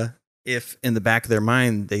idea if in the back of their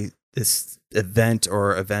mind, this event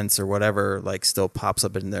or events or whatever, like still pops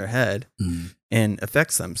up in their head and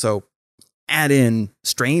affects them. So add in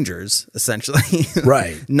strangers, essentially,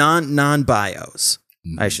 right? non-bios,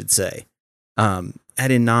 I should say.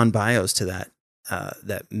 Add in non-bios to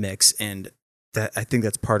that mix, and that I think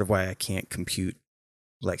that's part of why I can't compute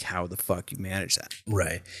like how the fuck you manage that.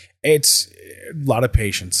 Right. It's a lot of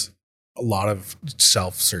patience, a lot of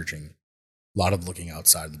self-searching, a lot of looking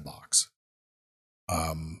outside the box.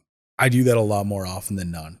 I do that a lot more often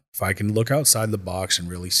than none. If I can look outside the box and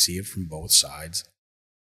really see it from both sides,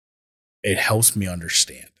 it helps me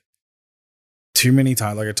understand. Too many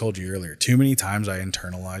times, like I told you earlier, too many times I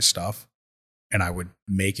internalize stuff and I would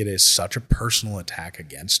make it as such a personal attack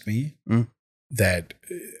against me that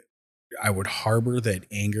I would harbor that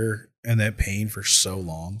anger and that pain for so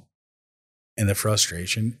long and the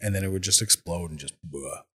frustration, and then it would just explode and just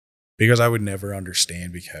because I would never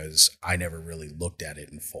understand, because I never really looked at it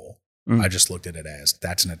in full. I just looked at it as,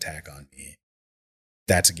 that's an attack on me.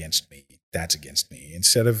 That's against me. That's against me.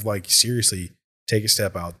 Instead of like, seriously, take a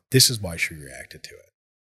step out. This is why she reacted to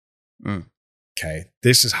it. Okay.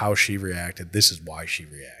 This is how she reacted. This is why she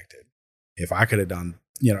reacted. If I could have done,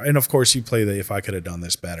 and of course you play the, if I could have done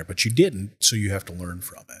this better, but you didn't. So you have to learn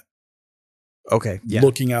from it. Okay. Yeah.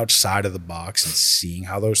 Looking outside of the box and seeing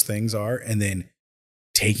how those things are, and then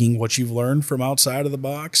taking what you've learned from outside of the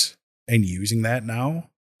box and using that now,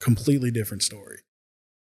 completely different story.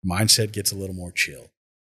 Mindset gets a little more chill.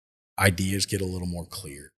 Ideas get a little more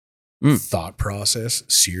clear. Thought process,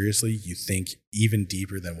 seriously, you think even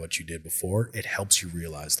deeper than what you did before. It helps you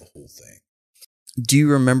realize the whole thing. Do you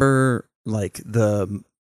remember like it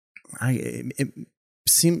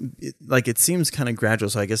seems kind of gradual,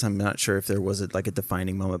 so I guess I'm not sure if there was like a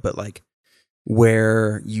defining moment, but like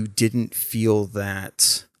where you didn't feel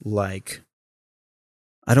that, like,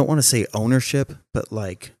 I don't want to say ownership, but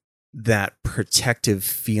like that protective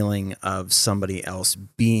feeling of somebody else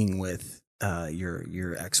being with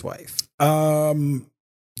your ex-wife.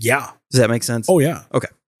 Yeah. Does that make sense? Oh yeah. Okay.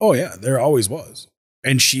 Oh yeah. There always was.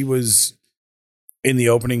 And she was in the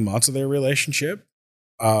opening months of their relationship.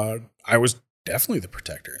 I was definitely the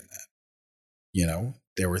protector in that.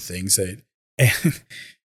 There were things that,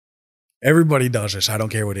 Everybody does this. I don't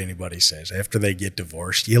care what anybody says. After they get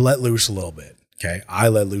divorced, you let loose a little bit. Okay. I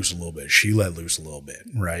let loose a little bit. She let loose a little bit.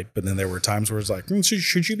 Right. But then there were times where it's like,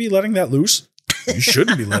 should you be letting that loose? You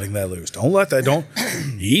shouldn't be letting that loose. Don't let that. Don't.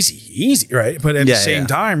 Easy. Right. But at the same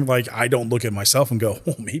time, like, I don't look at myself and go,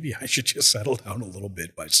 well, maybe I should just settle down a little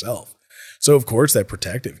bit myself. So, of course, that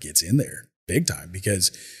protective gets in there big time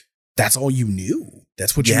because that's all you knew.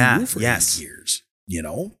 That's what you knew for 8 years. You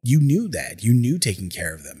know, you knew that. You knew taking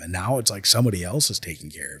care of them. And now it's like somebody else is taking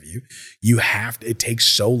care of you. You have to, it takes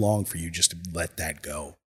so long for you just to let that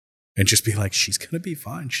go and just be like, she's going to be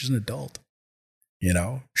fine. She's an adult. You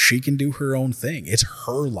know, she can do her own thing. It's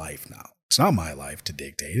her life now. It's not my life to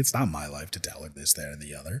dictate. It's not my life to tell her this, that, and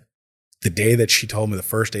the other. The day that she told me, the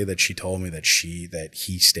first day that she told me that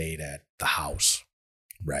he stayed at the house,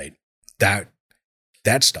 right? That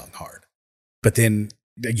stung hard. But then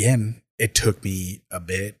again, it took me a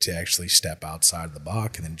bit to actually step outside of the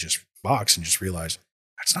box and just realize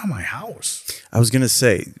that's not my house. I was going to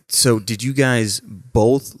say, so did you guys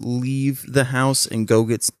both leave the house and go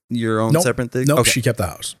get your own separate thing? Nope, okay. She kept the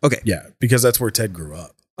house. Okay. Yeah, because that's where Ted grew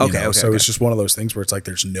up. Okay. So it's just one of those things where it's like,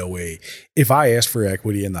 there's no way. If I asked for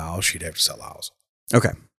equity in the house, she'd have to sell the house.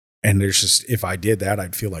 Okay. And there's just, if I did that,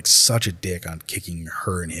 I'd feel like such a dick on kicking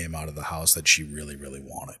her and him out of the house that she really, really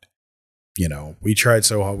wanted. You know, we tried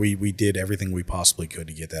so hard. We did everything we possibly could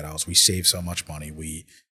to get that house. We saved so much money. We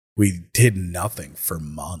did nothing for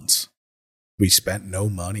months. We spent no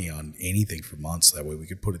money on anything for months. That way we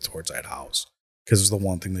could put it towards that house because it was the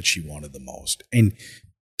one thing that she wanted the most. And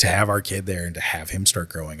to have our kid there and to have him start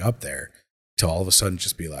growing up there, to all of a sudden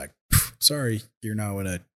just be like, sorry, you're now in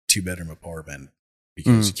a 2-bedroom apartment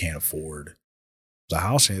because you can't afford the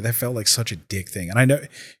house. And that felt like such a dick thing. And I know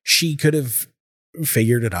she could have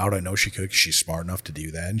figured it out. I know she could because she's smart enough to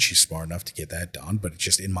do that and she's smart enough to get that done. But it's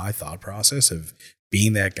just in my thought process of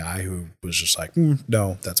being that guy who was just like,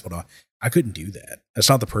 no, that's what I couldn't do that. That's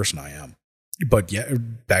not the person I am. But yeah,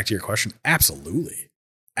 back to your question, absolutely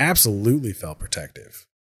felt protective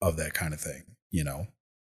of that kind of thing, you know?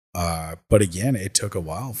 But again, it took a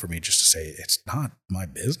while for me just to say, it's not my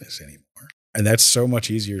business anymore. And that's so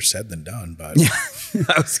much easier said than done. But yeah,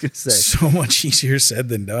 I was going to say so much easier said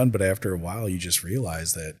than done. But after a while, you just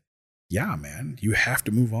realize that, yeah, man, you have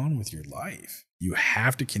to move on with your life. You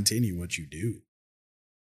have to continue what you do,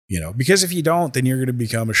 you know, because if you don't, then you're going to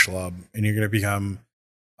become a schlub and you're going to become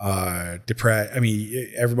depressed. I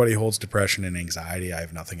mean, everybody holds depression and anxiety. I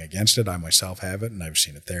have nothing against it. I myself have it. And I've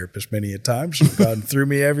seen a therapist many a times who's gotten through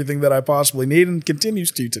me everything that I possibly need and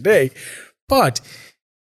continues to today. But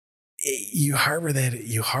you harbor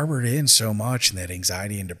it in so much, and that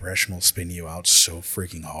anxiety and depression will spin you out so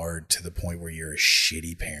freaking hard to the point where you're a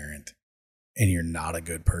shitty parent and you're not a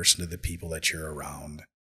good person to the people that you're around,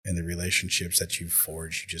 and the relationships that you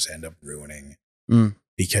forge, you just end up ruining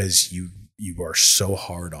because you are so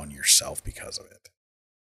hard on yourself because of it.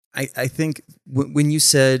 I think when you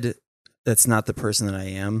said that's not the person that I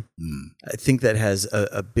am, I think that has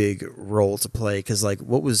a big role to play. Because like,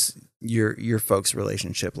 what was your folks'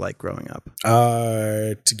 relationship like growing up?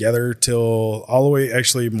 Together till all the way.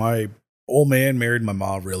 Actually, my old man married my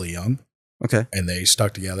mom really young. Okay, and they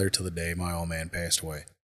stuck together till the day my old man passed away,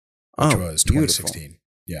 which was 2016.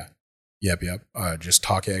 Yeah, yep. Just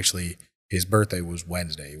talking. Actually, his birthday was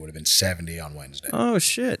Wednesday. He would have been 70 on Wednesday. Oh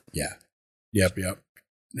shit. Yeah. Yep.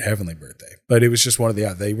 Heavenly birthday. But it was just one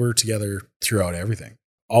of they were together throughout everything.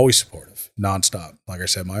 Always supportive, nonstop. Like I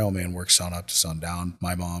said, my old man worked sun up to sundown.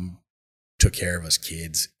 My mom took care of us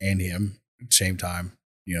kids and him at the same time,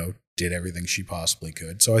 you know, did everything she possibly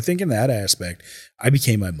could. So I think in that aspect, I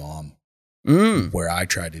became my mom, where I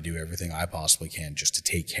tried to do everything I possibly can just to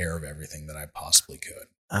take care of everything that I possibly could.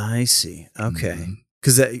 I see. Okay.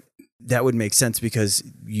 Because that would make sense because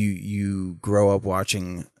you grow up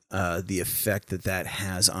watching the effect that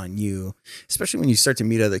has on you, especially when you start to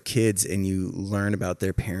meet other kids and you learn about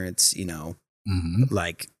their parents, you know,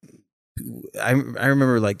 like I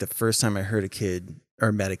remember like the first time I heard a kid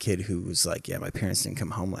or met a kid who was like, yeah, my parents didn't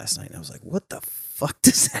come home last night. And I was like, what the fuck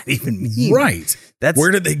does that even mean? Right.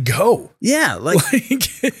 Where did they go? Yeah. Like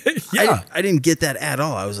yeah. I didn't get that at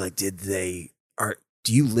all. I was like,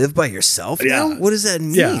 do you live by yourself now? What does that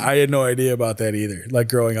mean? Yeah, I had no idea about that either. Like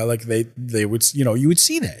growing up, like they would, you know, you would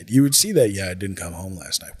see that. Yeah, I didn't come home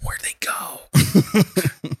last night. Where'd they go?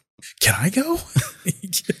 Can I go?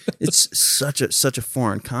 It's such a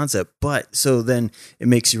foreign concept. But so then it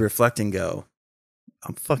makes you reflect and go,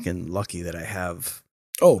 I'm fucking lucky that I have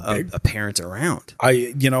a parent around.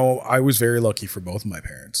 I was very lucky for both of my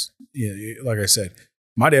parents. Yeah, like I said,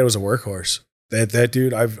 my dad was a workhorse. That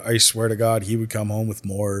dude, I swear to God, he would come home with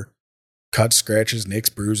more cuts, scratches, nicks,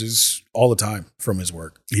 bruises all the time from his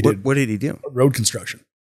work. What did he do? Road construction.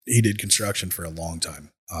 He did construction for a long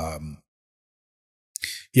time.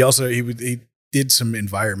 He did some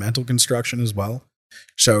environmental construction as well.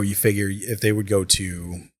 So you figure if they would go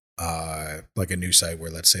to like a new site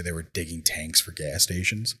where, let's say, they were digging tanks for gas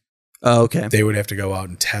stations. Oh, okay. They would have to go out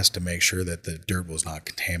and test to make sure that the dirt was not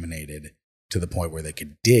contaminated to the point where they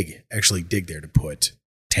could actually dig there to put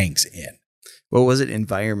tanks in. What was it?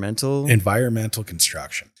 Environmental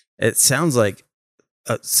Construction. It sounds like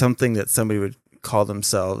something that somebody would call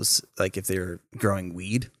themselves, like if they were growing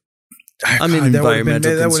weed. I'm in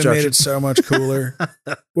environmental construction. That would have made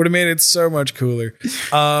it so much cooler.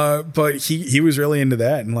 But he was really into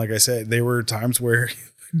that. And like I said, there were times where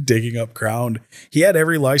digging up ground, he had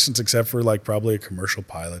every license except for like probably a commercial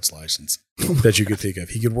pilot's license that you could think of.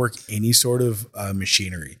 He could work any sort of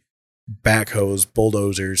machinery, backhoes,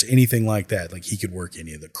 bulldozers, anything like that. Like he could work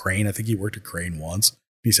any of the crane. I think he worked a crane once.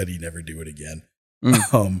 He said he'd never do it again.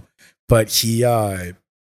 But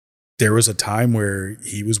there was a time where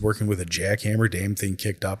he was working with a jackhammer. Damn thing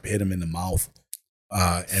kicked up, hit him in the mouth.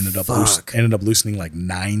 Ended up loosening like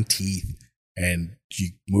 9 teeth. And you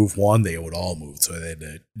move one, they would all move. So they had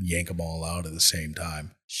to yank them all out at the same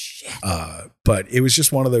time. Shit. But it was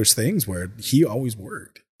just one of those things where he always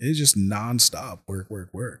worked. It was just nonstop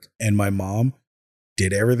work. And my mom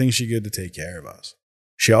did everything she could to take care of us.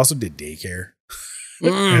 She also did daycare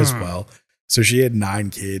as well. So she had 9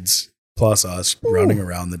 kids plus us running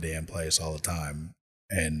around the damn place all the time.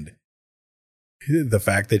 And the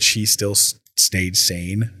fact that she still stayed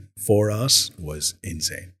sane for us was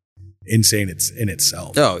insane. Insane in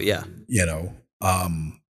itself. Oh, yeah. You know,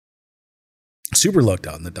 super lucked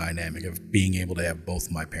out in the dynamic of being able to have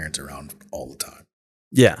both my parents around all the time.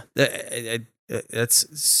 Yeah.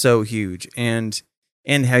 That's so huge. And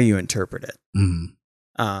how you interpret it.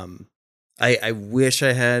 Mm-hmm. I wish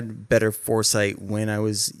I had better foresight when I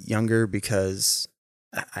was younger, because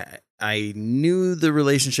I knew the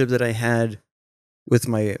relationship that I had with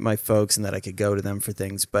my folks and that I could go to them for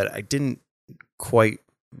things, but I didn't quite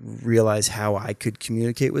realize how I could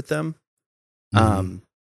communicate with them. Mm-hmm.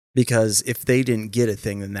 Because if they didn't get a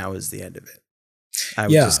thing, then that was the end of it. I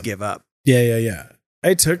would just give up. Yeah.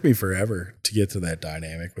 It took me forever to get to that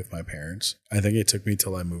dynamic with my parents. I think it took me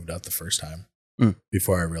till I moved out the first time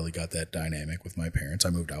before I really got that dynamic with my parents. I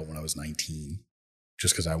moved out when I was 19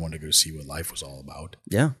 just because I wanted to go see what life was all about.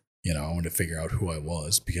 Yeah. You know, I wanted to figure out who I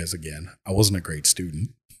was because, again, I wasn't a great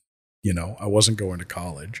student. You know, I wasn't going to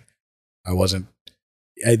college.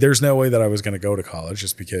 There's no way that I was going to go to college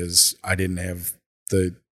just because I didn't have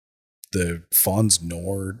the funds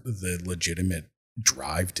nor the legitimate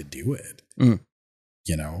drive to do it.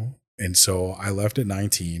 You know? And so I left at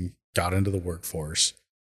 19, got into the workforce,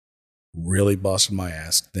 really busted my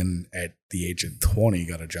ass. Then at the age of 20,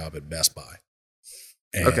 got a job at Best Buy.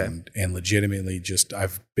 And legitimately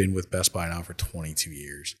I've been with Best Buy now for 22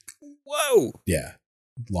 years. Whoa. Yeah.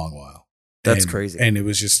 Long while. That's crazy. And it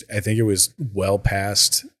was just, I think it was well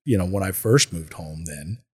past, you know, when I first moved home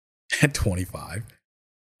then at 25,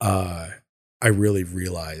 I really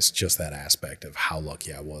realized just that aspect of how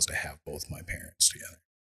lucky I was to have both my parents together.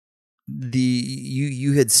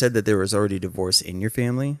 You had said that there was already divorce in your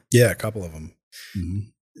family? Yeah, a couple of them. Mm-hmm.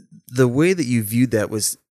 The way that you viewed that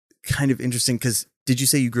was kind of interesting, because did you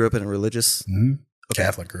say you grew up in a religious? Mm-hmm. Okay.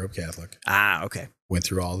 Catholic, grew up Catholic. Ah, okay. Went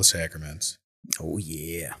through all the sacraments. Oh,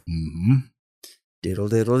 yeah. Mm-hmm. Diddle,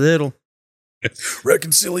 diddle, diddle.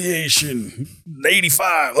 Reconciliation.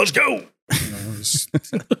 85. Let's go.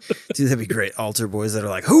 Dude, that'd be great. Altar boys that are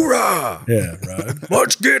like, hoorah! Yeah, right.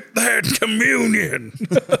 Let's get that communion.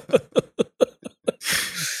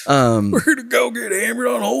 We're going to go get hammered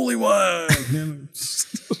on holy wine.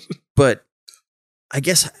 But I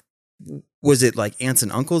guess, was it like aunts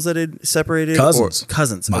and uncles that had separated? Cousins. Or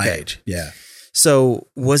cousins. My okay. age. Yeah. So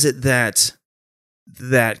was it that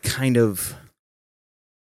kind of,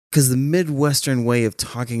 because the Midwestern way of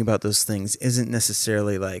talking about those things isn't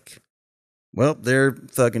necessarily like, well, they're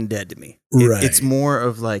fucking dead to me. Right. It's more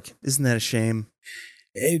of like, isn't that a shame?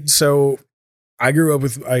 So I grew up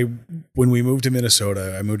when we moved to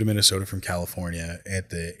Minnesota, I moved to Minnesota from California at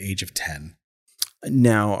the age of 10.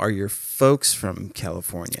 Now, are your folks from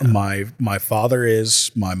California? My father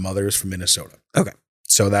is, my mother is from Minnesota. Okay.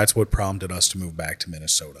 So that's what prompted us to move back to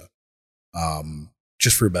Minnesota.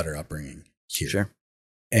 Just for a better upbringing here. Sure.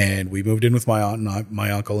 And we moved in with my aunt and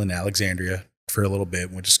my uncle in Alexandria for a little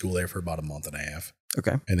bit, went to school there for about a month and a half.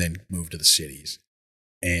 Okay. And then moved to the cities.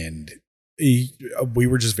 And we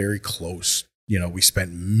were just very close. You know, we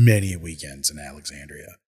spent many weekends in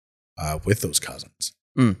Alexandria with those cousins.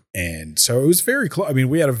 And so it was very close. I mean,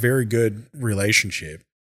 we had a very good relationship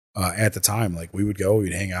at the time. Like we would go,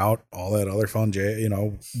 we'd hang out, all that other fun,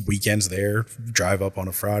 weekends there, drive up on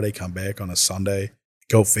a Friday, come back on a Sunday,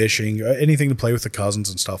 go fishing, anything to play with the cousins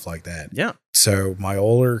and stuff like that. Yeah. So my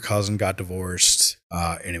older cousin got divorced,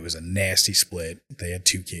 and it was a nasty split. They had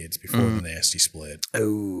 2 kids before the nasty split.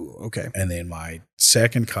 Oh, okay. And then my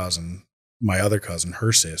second cousin, my other cousin,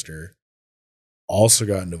 her sister, also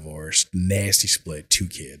got divorced, nasty split, 2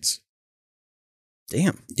 kids.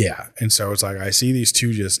 Damn. Yeah. And so it's like, I see these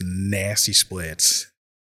 2 just nasty splits.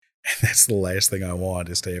 And that's the last thing I want,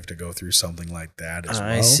 is to have to go through something like that as well.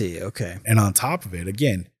 I see. Okay. And on top of it,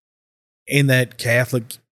 again, in that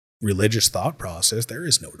Catholic religious thought process, there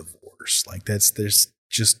is no divorce. Like there's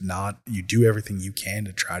just not, you do everything you can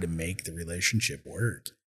to try to make the relationship work.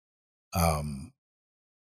 And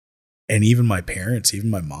even my parents, even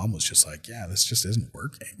my mom was just like, yeah, this just isn't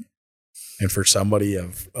working. And for somebody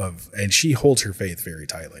and she holds her faith very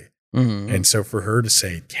tightly. Mm-hmm. And so for her to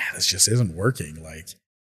say, yeah, this just isn't working, like,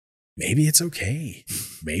 maybe it's okay.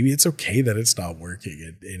 Maybe it's okay that it's not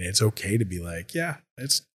working. And it's okay to be like, yeah,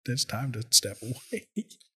 it's time to step away.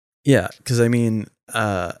 Yeah. Cause I mean,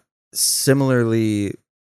 similarly,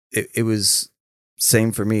 it was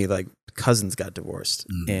same for me. Like cousins got divorced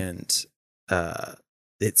and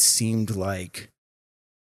it seemed like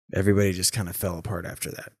everybody just kind of fell apart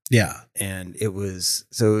after that. Yeah. And it was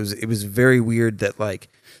very weird that like,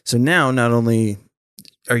 so now not only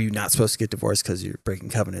are you not supposed to get divorced because you're breaking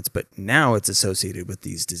covenants, but now it's associated with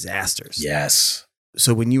these disasters. Yes.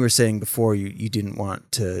 So when you were saying before you didn't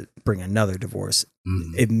want to bring another divorce,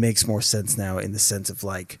 it makes more sense now in the sense of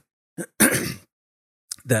like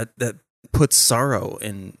that puts sorrow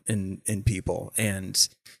in people, and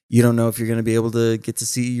you don't know if you're going to be able to get to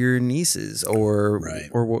see your nieces or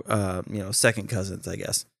second cousins, I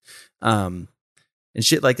guess, and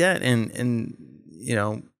shit like that, and you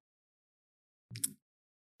know.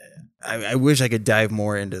 I wish I could dive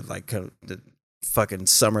more into like kind of the fucking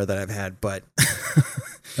summer that I've had, but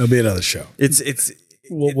it'll be another show.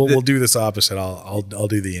 We'll do this opposite. I'll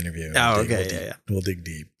do the interview. We'll dig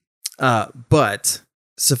deep. But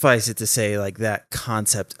suffice it to say, like that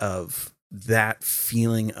concept of that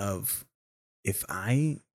feeling of if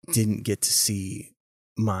I didn't get to see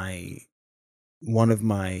one of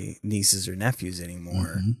my nieces or nephews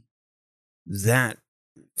anymore, that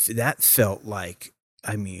felt like.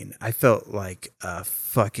 I mean, I felt like a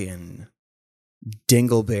fucking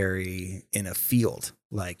dingleberry in a field.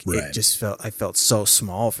 Like it just I felt so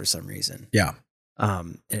small for some reason. Yeah.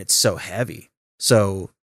 And it's so heavy. So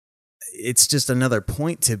it's just another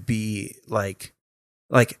point to be like,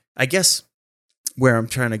 I guess where I'm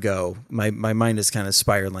trying to go, my mind is kind of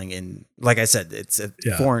spiraling, and like I said, it's a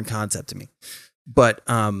foreign concept to me, but,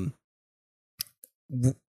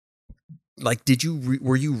 like,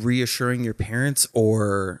 were you reassuring your parents,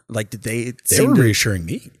 or like, did they were reassuring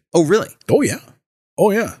me. Oh, really? Oh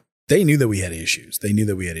yeah. They knew that we had issues. They knew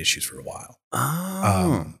that we had issues for a while.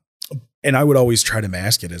 Oh. And I would always try to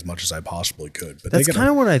mask it as much as I possibly could. But that's kind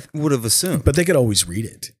of what I would have assumed. But they could always read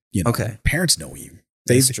it. You know? Okay. Parents know you.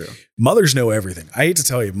 That's true. Mothers know everything. I hate to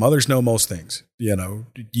tell you, mothers know most things. You know,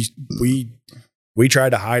 we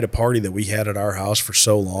tried to hide a party that we had at our house for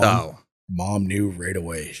so long. Oh. Mom knew right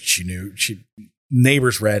away. She knew.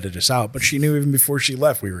 Neighbors ratted us out, but she knew even before she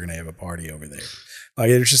left we were going to have a party over there. Like,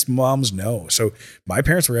 it's just moms know. So my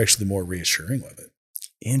parents were actually more reassuring with it.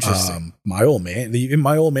 Interesting. My old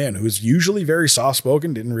man, who's usually very soft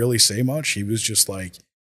spoken, didn't really say much. He was just like,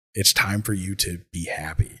 "It's time for you to be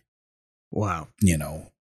happy." Wow. You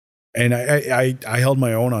know. And I held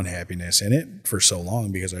my own unhappiness in it for so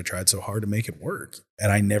long because I tried so hard to make it work,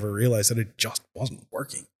 and I never realized that it just wasn't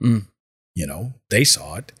working. You know, they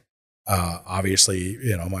saw it. Obviously,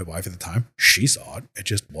 you know, my wife at the time, she saw it. It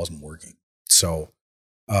just wasn't working. So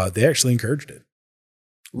they actually encouraged it.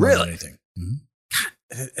 Really? Anything.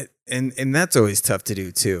 And that's always tough to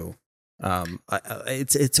do too.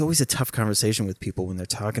 It's always a tough conversation with people when they're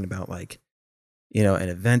talking about, like, you know, an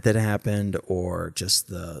event that happened or just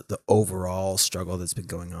the overall struggle that's been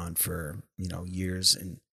going on for, you know, years.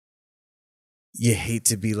 And you hate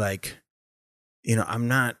to be like, you know, I'm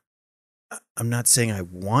not saying I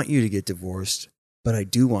want you to get divorced, but I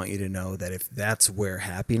do want you to know that if that's where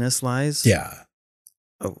happiness lies,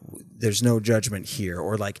 there's no judgment here.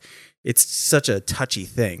 Or like, it's such a touchy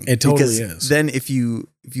thing. It totally is. Then if you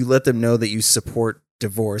let them know that you support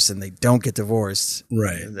divorce and they don't get divorced,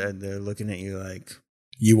 right, they're looking at you like,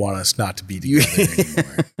 you want us not to be together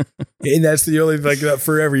anymore. And that's the only, like, that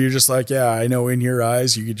forever. You're just like, yeah, I know in your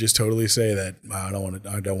eyes, you could just totally say that I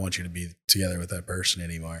don't want you to be together with that person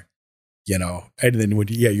anymore. you know, and then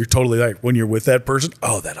you're totally right. When you're with that person,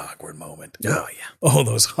 that awkward moment. Oh yeah. Oh,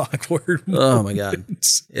 those awkward moments. Oh my God.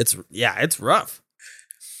 It's rough.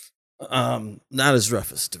 Not as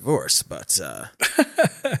rough as divorce, but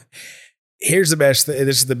here's the best thing.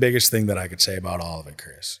 This is the biggest thing that I could say about all of it,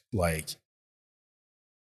 Chris. Like,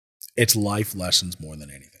 it's life lessons more than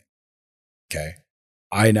anything. Okay.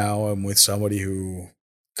 I now am with somebody who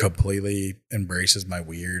completely embraces my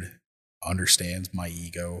weird, understands my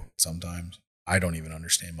ego sometimes. I don't even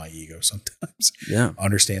understand my ego sometimes. Yeah.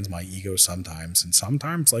 Understands my ego sometimes. And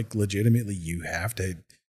sometimes, like, legitimately, you have to,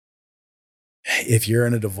 if you're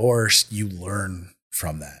in a divorce, you learn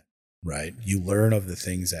from that, right? You learn of the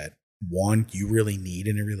things that, one, you really need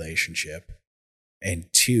in a relationship, and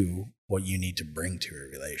two, what you need to bring to a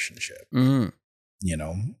relationship. Mm. You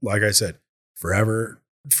know, like I said, forever,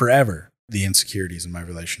 the insecurities in my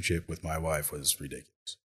relationship with my wife was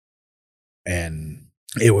ridiculous. And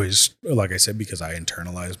it was, like I said, because I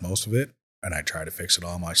internalized most of it and I try to fix it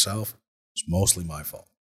all myself. It's mostly my fault.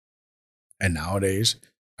 And nowadays,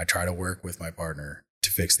 I try to work with my partner to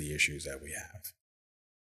fix the issues that we have.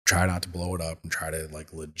 Try not to blow it up and try to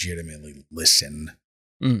like legitimately listen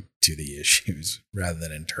to the issues rather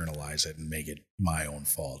than internalize it and make it my own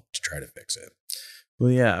fault to try to fix it.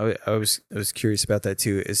 Well, yeah, I was curious about that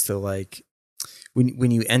too. Is to like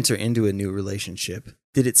when you enter into a new relationship,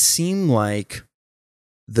 did it seem like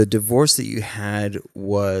the divorce that you had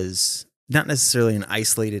was not necessarily an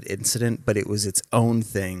isolated incident, but it was its own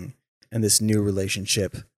thing, and this new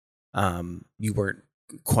relationship you weren't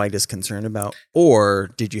quite as concerned about?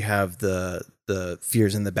 Or did you have the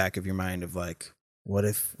fears in the back of your mind of like, what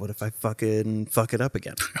if I fuck it up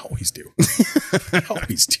again? I always do.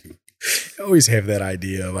 I always have that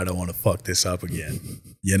idea of I don't want to fuck this up again,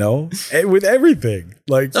 you know? And with everything.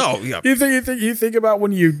 Like, you think about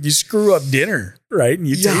when you screw up dinner, right? And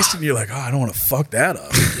you taste it and you're like, I don't want to fuck that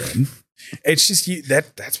up again. It's just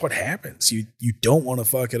that's what happens. You don't want to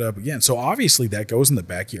fuck it up again. So obviously that goes in the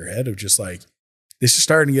back of your head of just like, this is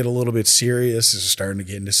starting to get a little bit serious. This is starting to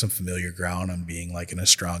get into some familiar ground on being like in a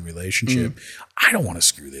strong relationship. I don't want to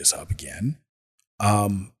screw this up again.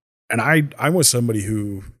 And I'm with somebody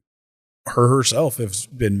who herself has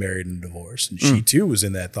been married and divorced. And she too was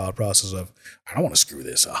in that thought process of, I don't want to screw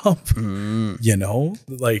this up. You know,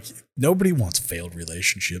 like nobody wants failed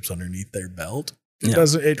relationships underneath their belt.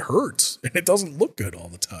 It hurts and it doesn't look good all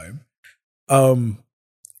the time.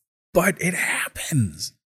 But it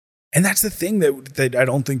happens. And that's the thing that I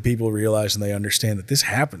don't think people realize, and they understand that this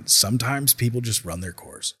happens. Sometimes people just run their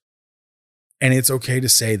course. And it's okay to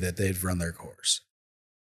say that they've run their course.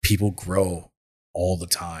 People grow all the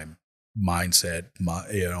time. Mindset,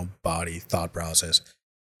 body, thought process.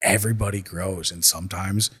 Everybody grows. And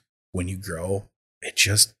sometimes when you grow,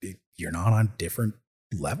 you're not on different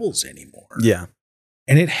levels anymore. Yeah.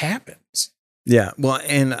 And it happens. Yeah. Well,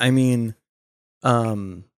 and I mean,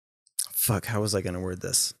 how was I going to word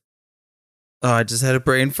this? Oh, I just had a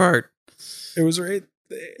brain fart. It was right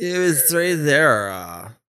there. It was right there.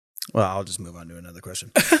 Well, I'll just move on to another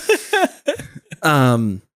question.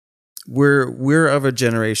 We're of a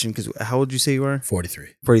generation, because how old did you say you are?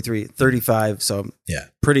 43, 35. So yeah,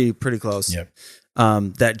 pretty close. Yep.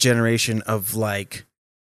 That generation of like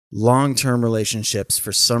long-term relationships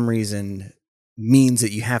for some reason means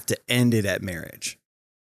that you have to end it at marriage,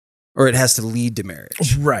 or it has to lead to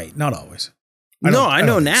marriage. Right. Not always. I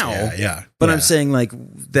know now. Yeah. But I'm saying like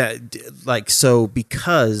that, like, so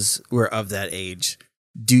because we're of that age,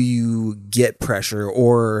 do you get pressure,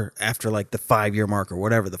 or after like the 5-year mark or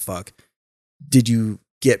whatever the fuck, did you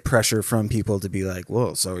get pressure from people to be like,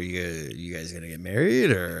 whoa, so are you guys going to get married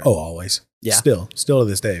or? Oh, always. Yeah. Still to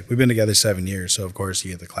this day. We've been together 7 years. So of course you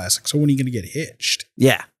get the classic. So when are you going to get hitched?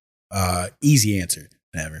 Yeah. Easy answer.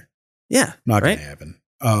 Never. Yeah. Not going to happen.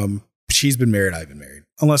 She's been married. I've been married.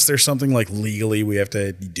 Unless there's something like legally we have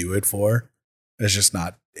to do it for. There's just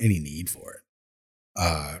not any need for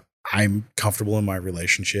it. I'm comfortable in my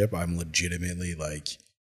relationship. I'm legitimately like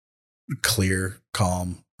clear,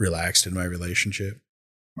 calm, relaxed in my relationship.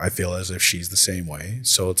 I feel as if she's the same way.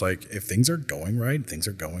 So it's like, if things are going right, things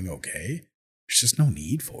are going okay, there's just no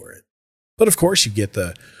need for it. But of course you get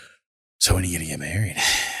so when are you going to get married?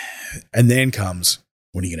 And then comes,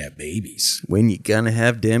 when are you going to have babies? When you going to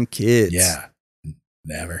have them kids? Yeah.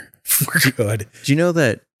 Never. We're good. Do you know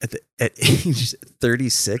that at age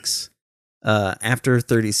 36, after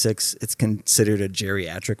 36, it's considered a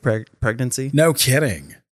geriatric pregnancy? No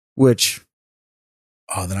kidding. Which...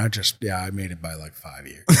 Oh, then I made it by like 5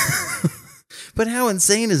 years. But how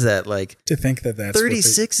insane is that? Like, to think that's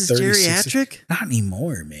 36 is geriatric? Not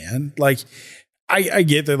anymore, man. Like, I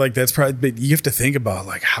get that, like, that's probably, but you have to think about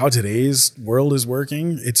like how today's world is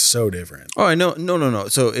working. It's so different. Oh, I know. No.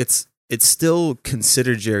 So it's still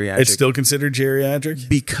considered geriatric. It's still considered geriatric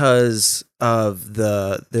because of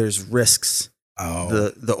there's risks.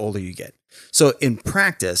 The older you get. So in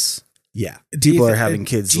practice, yeah, people are having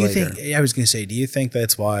kids later. I was going to say, do you think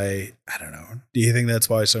that's why, I don't know, do you think that's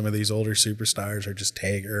why some of these older superstars are just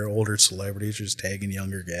or older celebrities are just tagging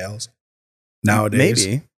younger gals nowadays?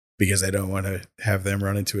 Maybe. Because they don't want to have them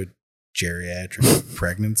run into a geriatric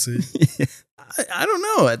pregnancy? I don't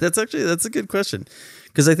know. That's a good question.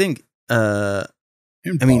 Because I think, Elon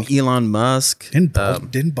Musk.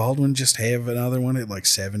 Didn't Baldwin just have another one at like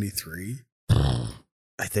 73?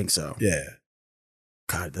 I think so. Yeah.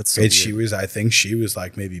 God, that's so weird. I think she was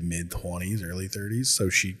like maybe mid-20s, early 30s. So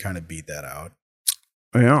she kind of beat that out.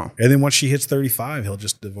 Yeah. And then once she hits 35, he'll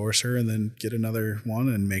just divorce her and then get another one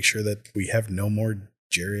and make sure that we have no more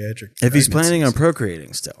geriatric. If he's planning on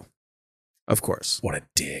procreating still, of course. What a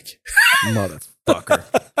dick. Motherfucker.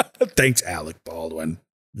 Thanks, Alec Baldwin.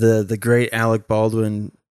 The great Alec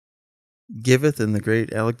Baldwin giveth and the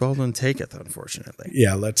great Alec Baldwin taketh, unfortunately.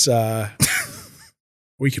 Yeah, let's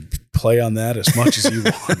we could play on that as much as you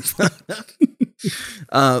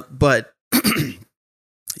want. But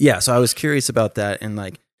yeah, so I was curious about that, and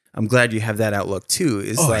like I'm glad you have that outlook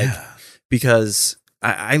too. Because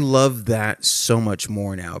I love that so much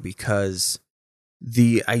more now, because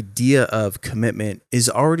the idea of commitment is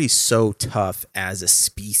already so tough as a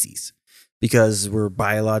species, because we're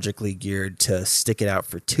biologically geared to stick it out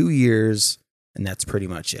for 2 years, and that's pretty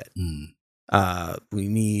much it. We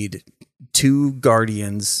need 2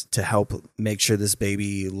 guardians to help make sure this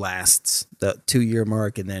baby lasts the 2-year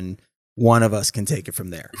mark, and then one of us can take it from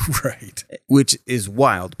there. Right. Which is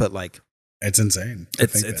wild, but like, it's insane.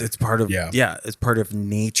 It's part of it's part of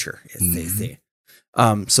nature, as they say.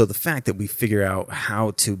 So the fact that we figure out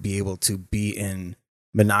how to be able to be in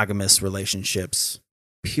monogamous relationships,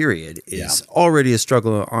 period, is already a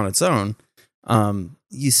struggle on its own.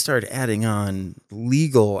 You start adding on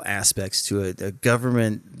legal aspects to it,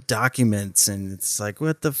 government documents, and it's like,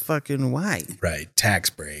 what the fucking why? Right. Tax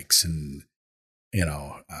breaks and,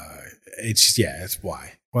 it's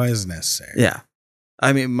why. Why is it necessary? Yeah.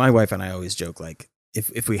 I mean, my wife and I always joke, like,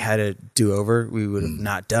 if we had a do-over, we would have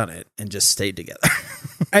not done it and just stayed together.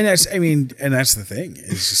 And that's the thing.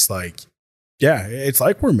 It's just like, yeah, it's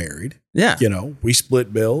like we're married. Yeah. We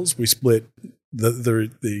split bills. We split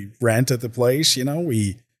the rent at the place.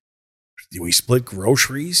 We split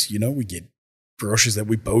groceries. We get groceries that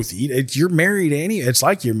we both eat. You're married, it's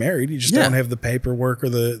like you're married. You just don't have the paperwork or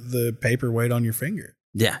the paperweight on your finger.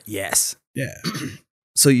 Yeah. Yes. Yeah.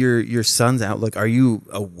 So your son's outlook, are you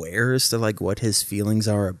aware as to like what his feelings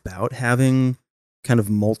are about having kind of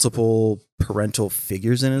multiple parental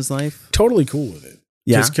figures in his life? Totally cool with it.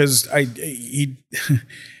 Yeah. Because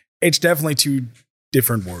it's definitely 2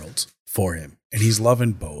 different worlds for him, and he's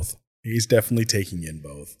loving both. He's definitely taking in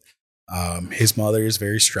both. His mother is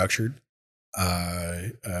very structured,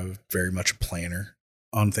 very much a planner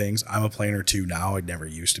on things. I'm a planner too now. I never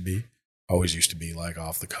used to be. Always used to be like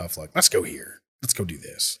off the cuff, like, let's go here. Let's go do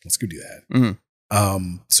this. Let's go do that.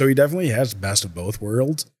 Mm-hmm. So he definitely has the best of both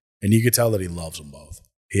worlds, and you could tell that he loves them both.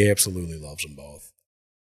 He absolutely loves them both,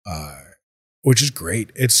 which is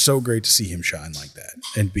great. It's so great to see him shine like that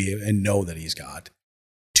and know that he's got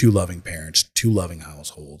 2 loving parents, 2 loving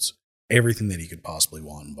households, everything that he could possibly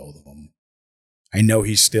want in both of them. I know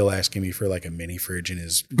he's still asking me for like a mini fridge in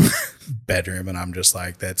his bedroom, and I'm just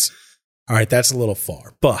like, that's a little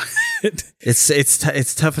far, but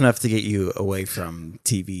it's tough enough to get you away from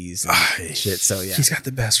TVs and shit. So yeah, he's got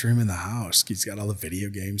the best room in the house. He's got all the video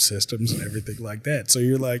game systems and everything like that. So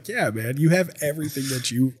you're like, yeah, man, you have everything that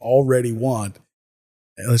you already want.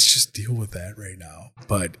 Let's just deal with that right now.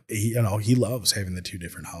 But he loves having the 2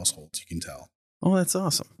 different households. You can tell. Oh, that's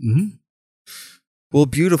awesome. Mm-hmm. Well,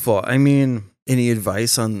 beautiful. I mean, any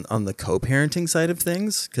advice on the co-parenting side of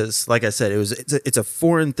things? Because, like I said, it's a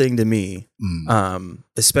foreign thing to me,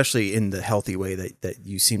 especially in the healthy way that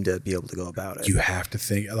you seem to be able to go about it. You have to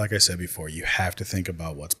think, like I said before, you have to think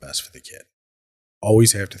about what's best for the kid.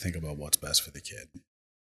 Always have to think about what's best for the kid.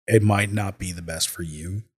 It might not be the best for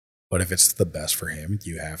you, but if it's the best for him,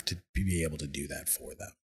 you have to be able to do that for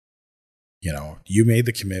them. You made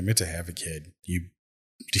the commitment to have a kid. You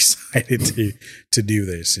decided to do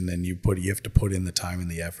this, and then you have to put in the time and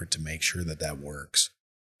the effort to make sure that works,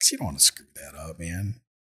 because you don't want to screw that up, man.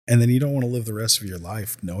 And then you don't want to live the rest of your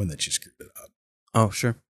life knowing that you screwed it up. Oh,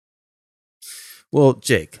 sure. Well,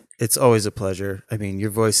 Jake, it's always a pleasure. I mean,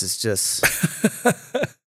 your voice is just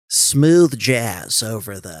smooth jazz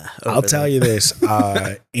over the. I'll tell you this: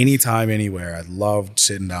 anytime, anywhere, I loved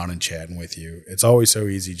sitting down and chatting with you. It's always so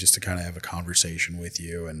easy just to kind of have a conversation with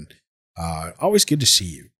you, and always good to see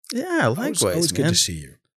you. Yeah, likewise. Always good to see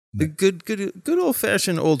you. The good old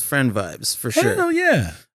fashioned old friend vibes for sure. Hell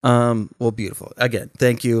yeah. Well, beautiful. Again,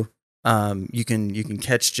 thank you. You can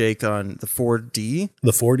catch Jake on the 4D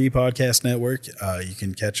Podcast Network. You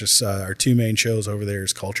can catch us. Our two main shows over there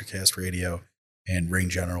is CultureCast Radio and Ring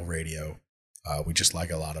General Radio. We just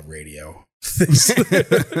like a lot of radio.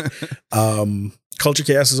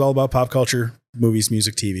 CultureCast is all about pop culture, movies,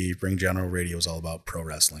 music, TV. Ring General Radio is all about pro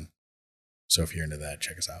wrestling. So if you're into that,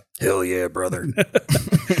 check us out. Hell yeah, brother.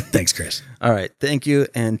 Thanks, Chris. All right. Thank you.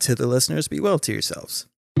 And to the listeners, be well to yourselves.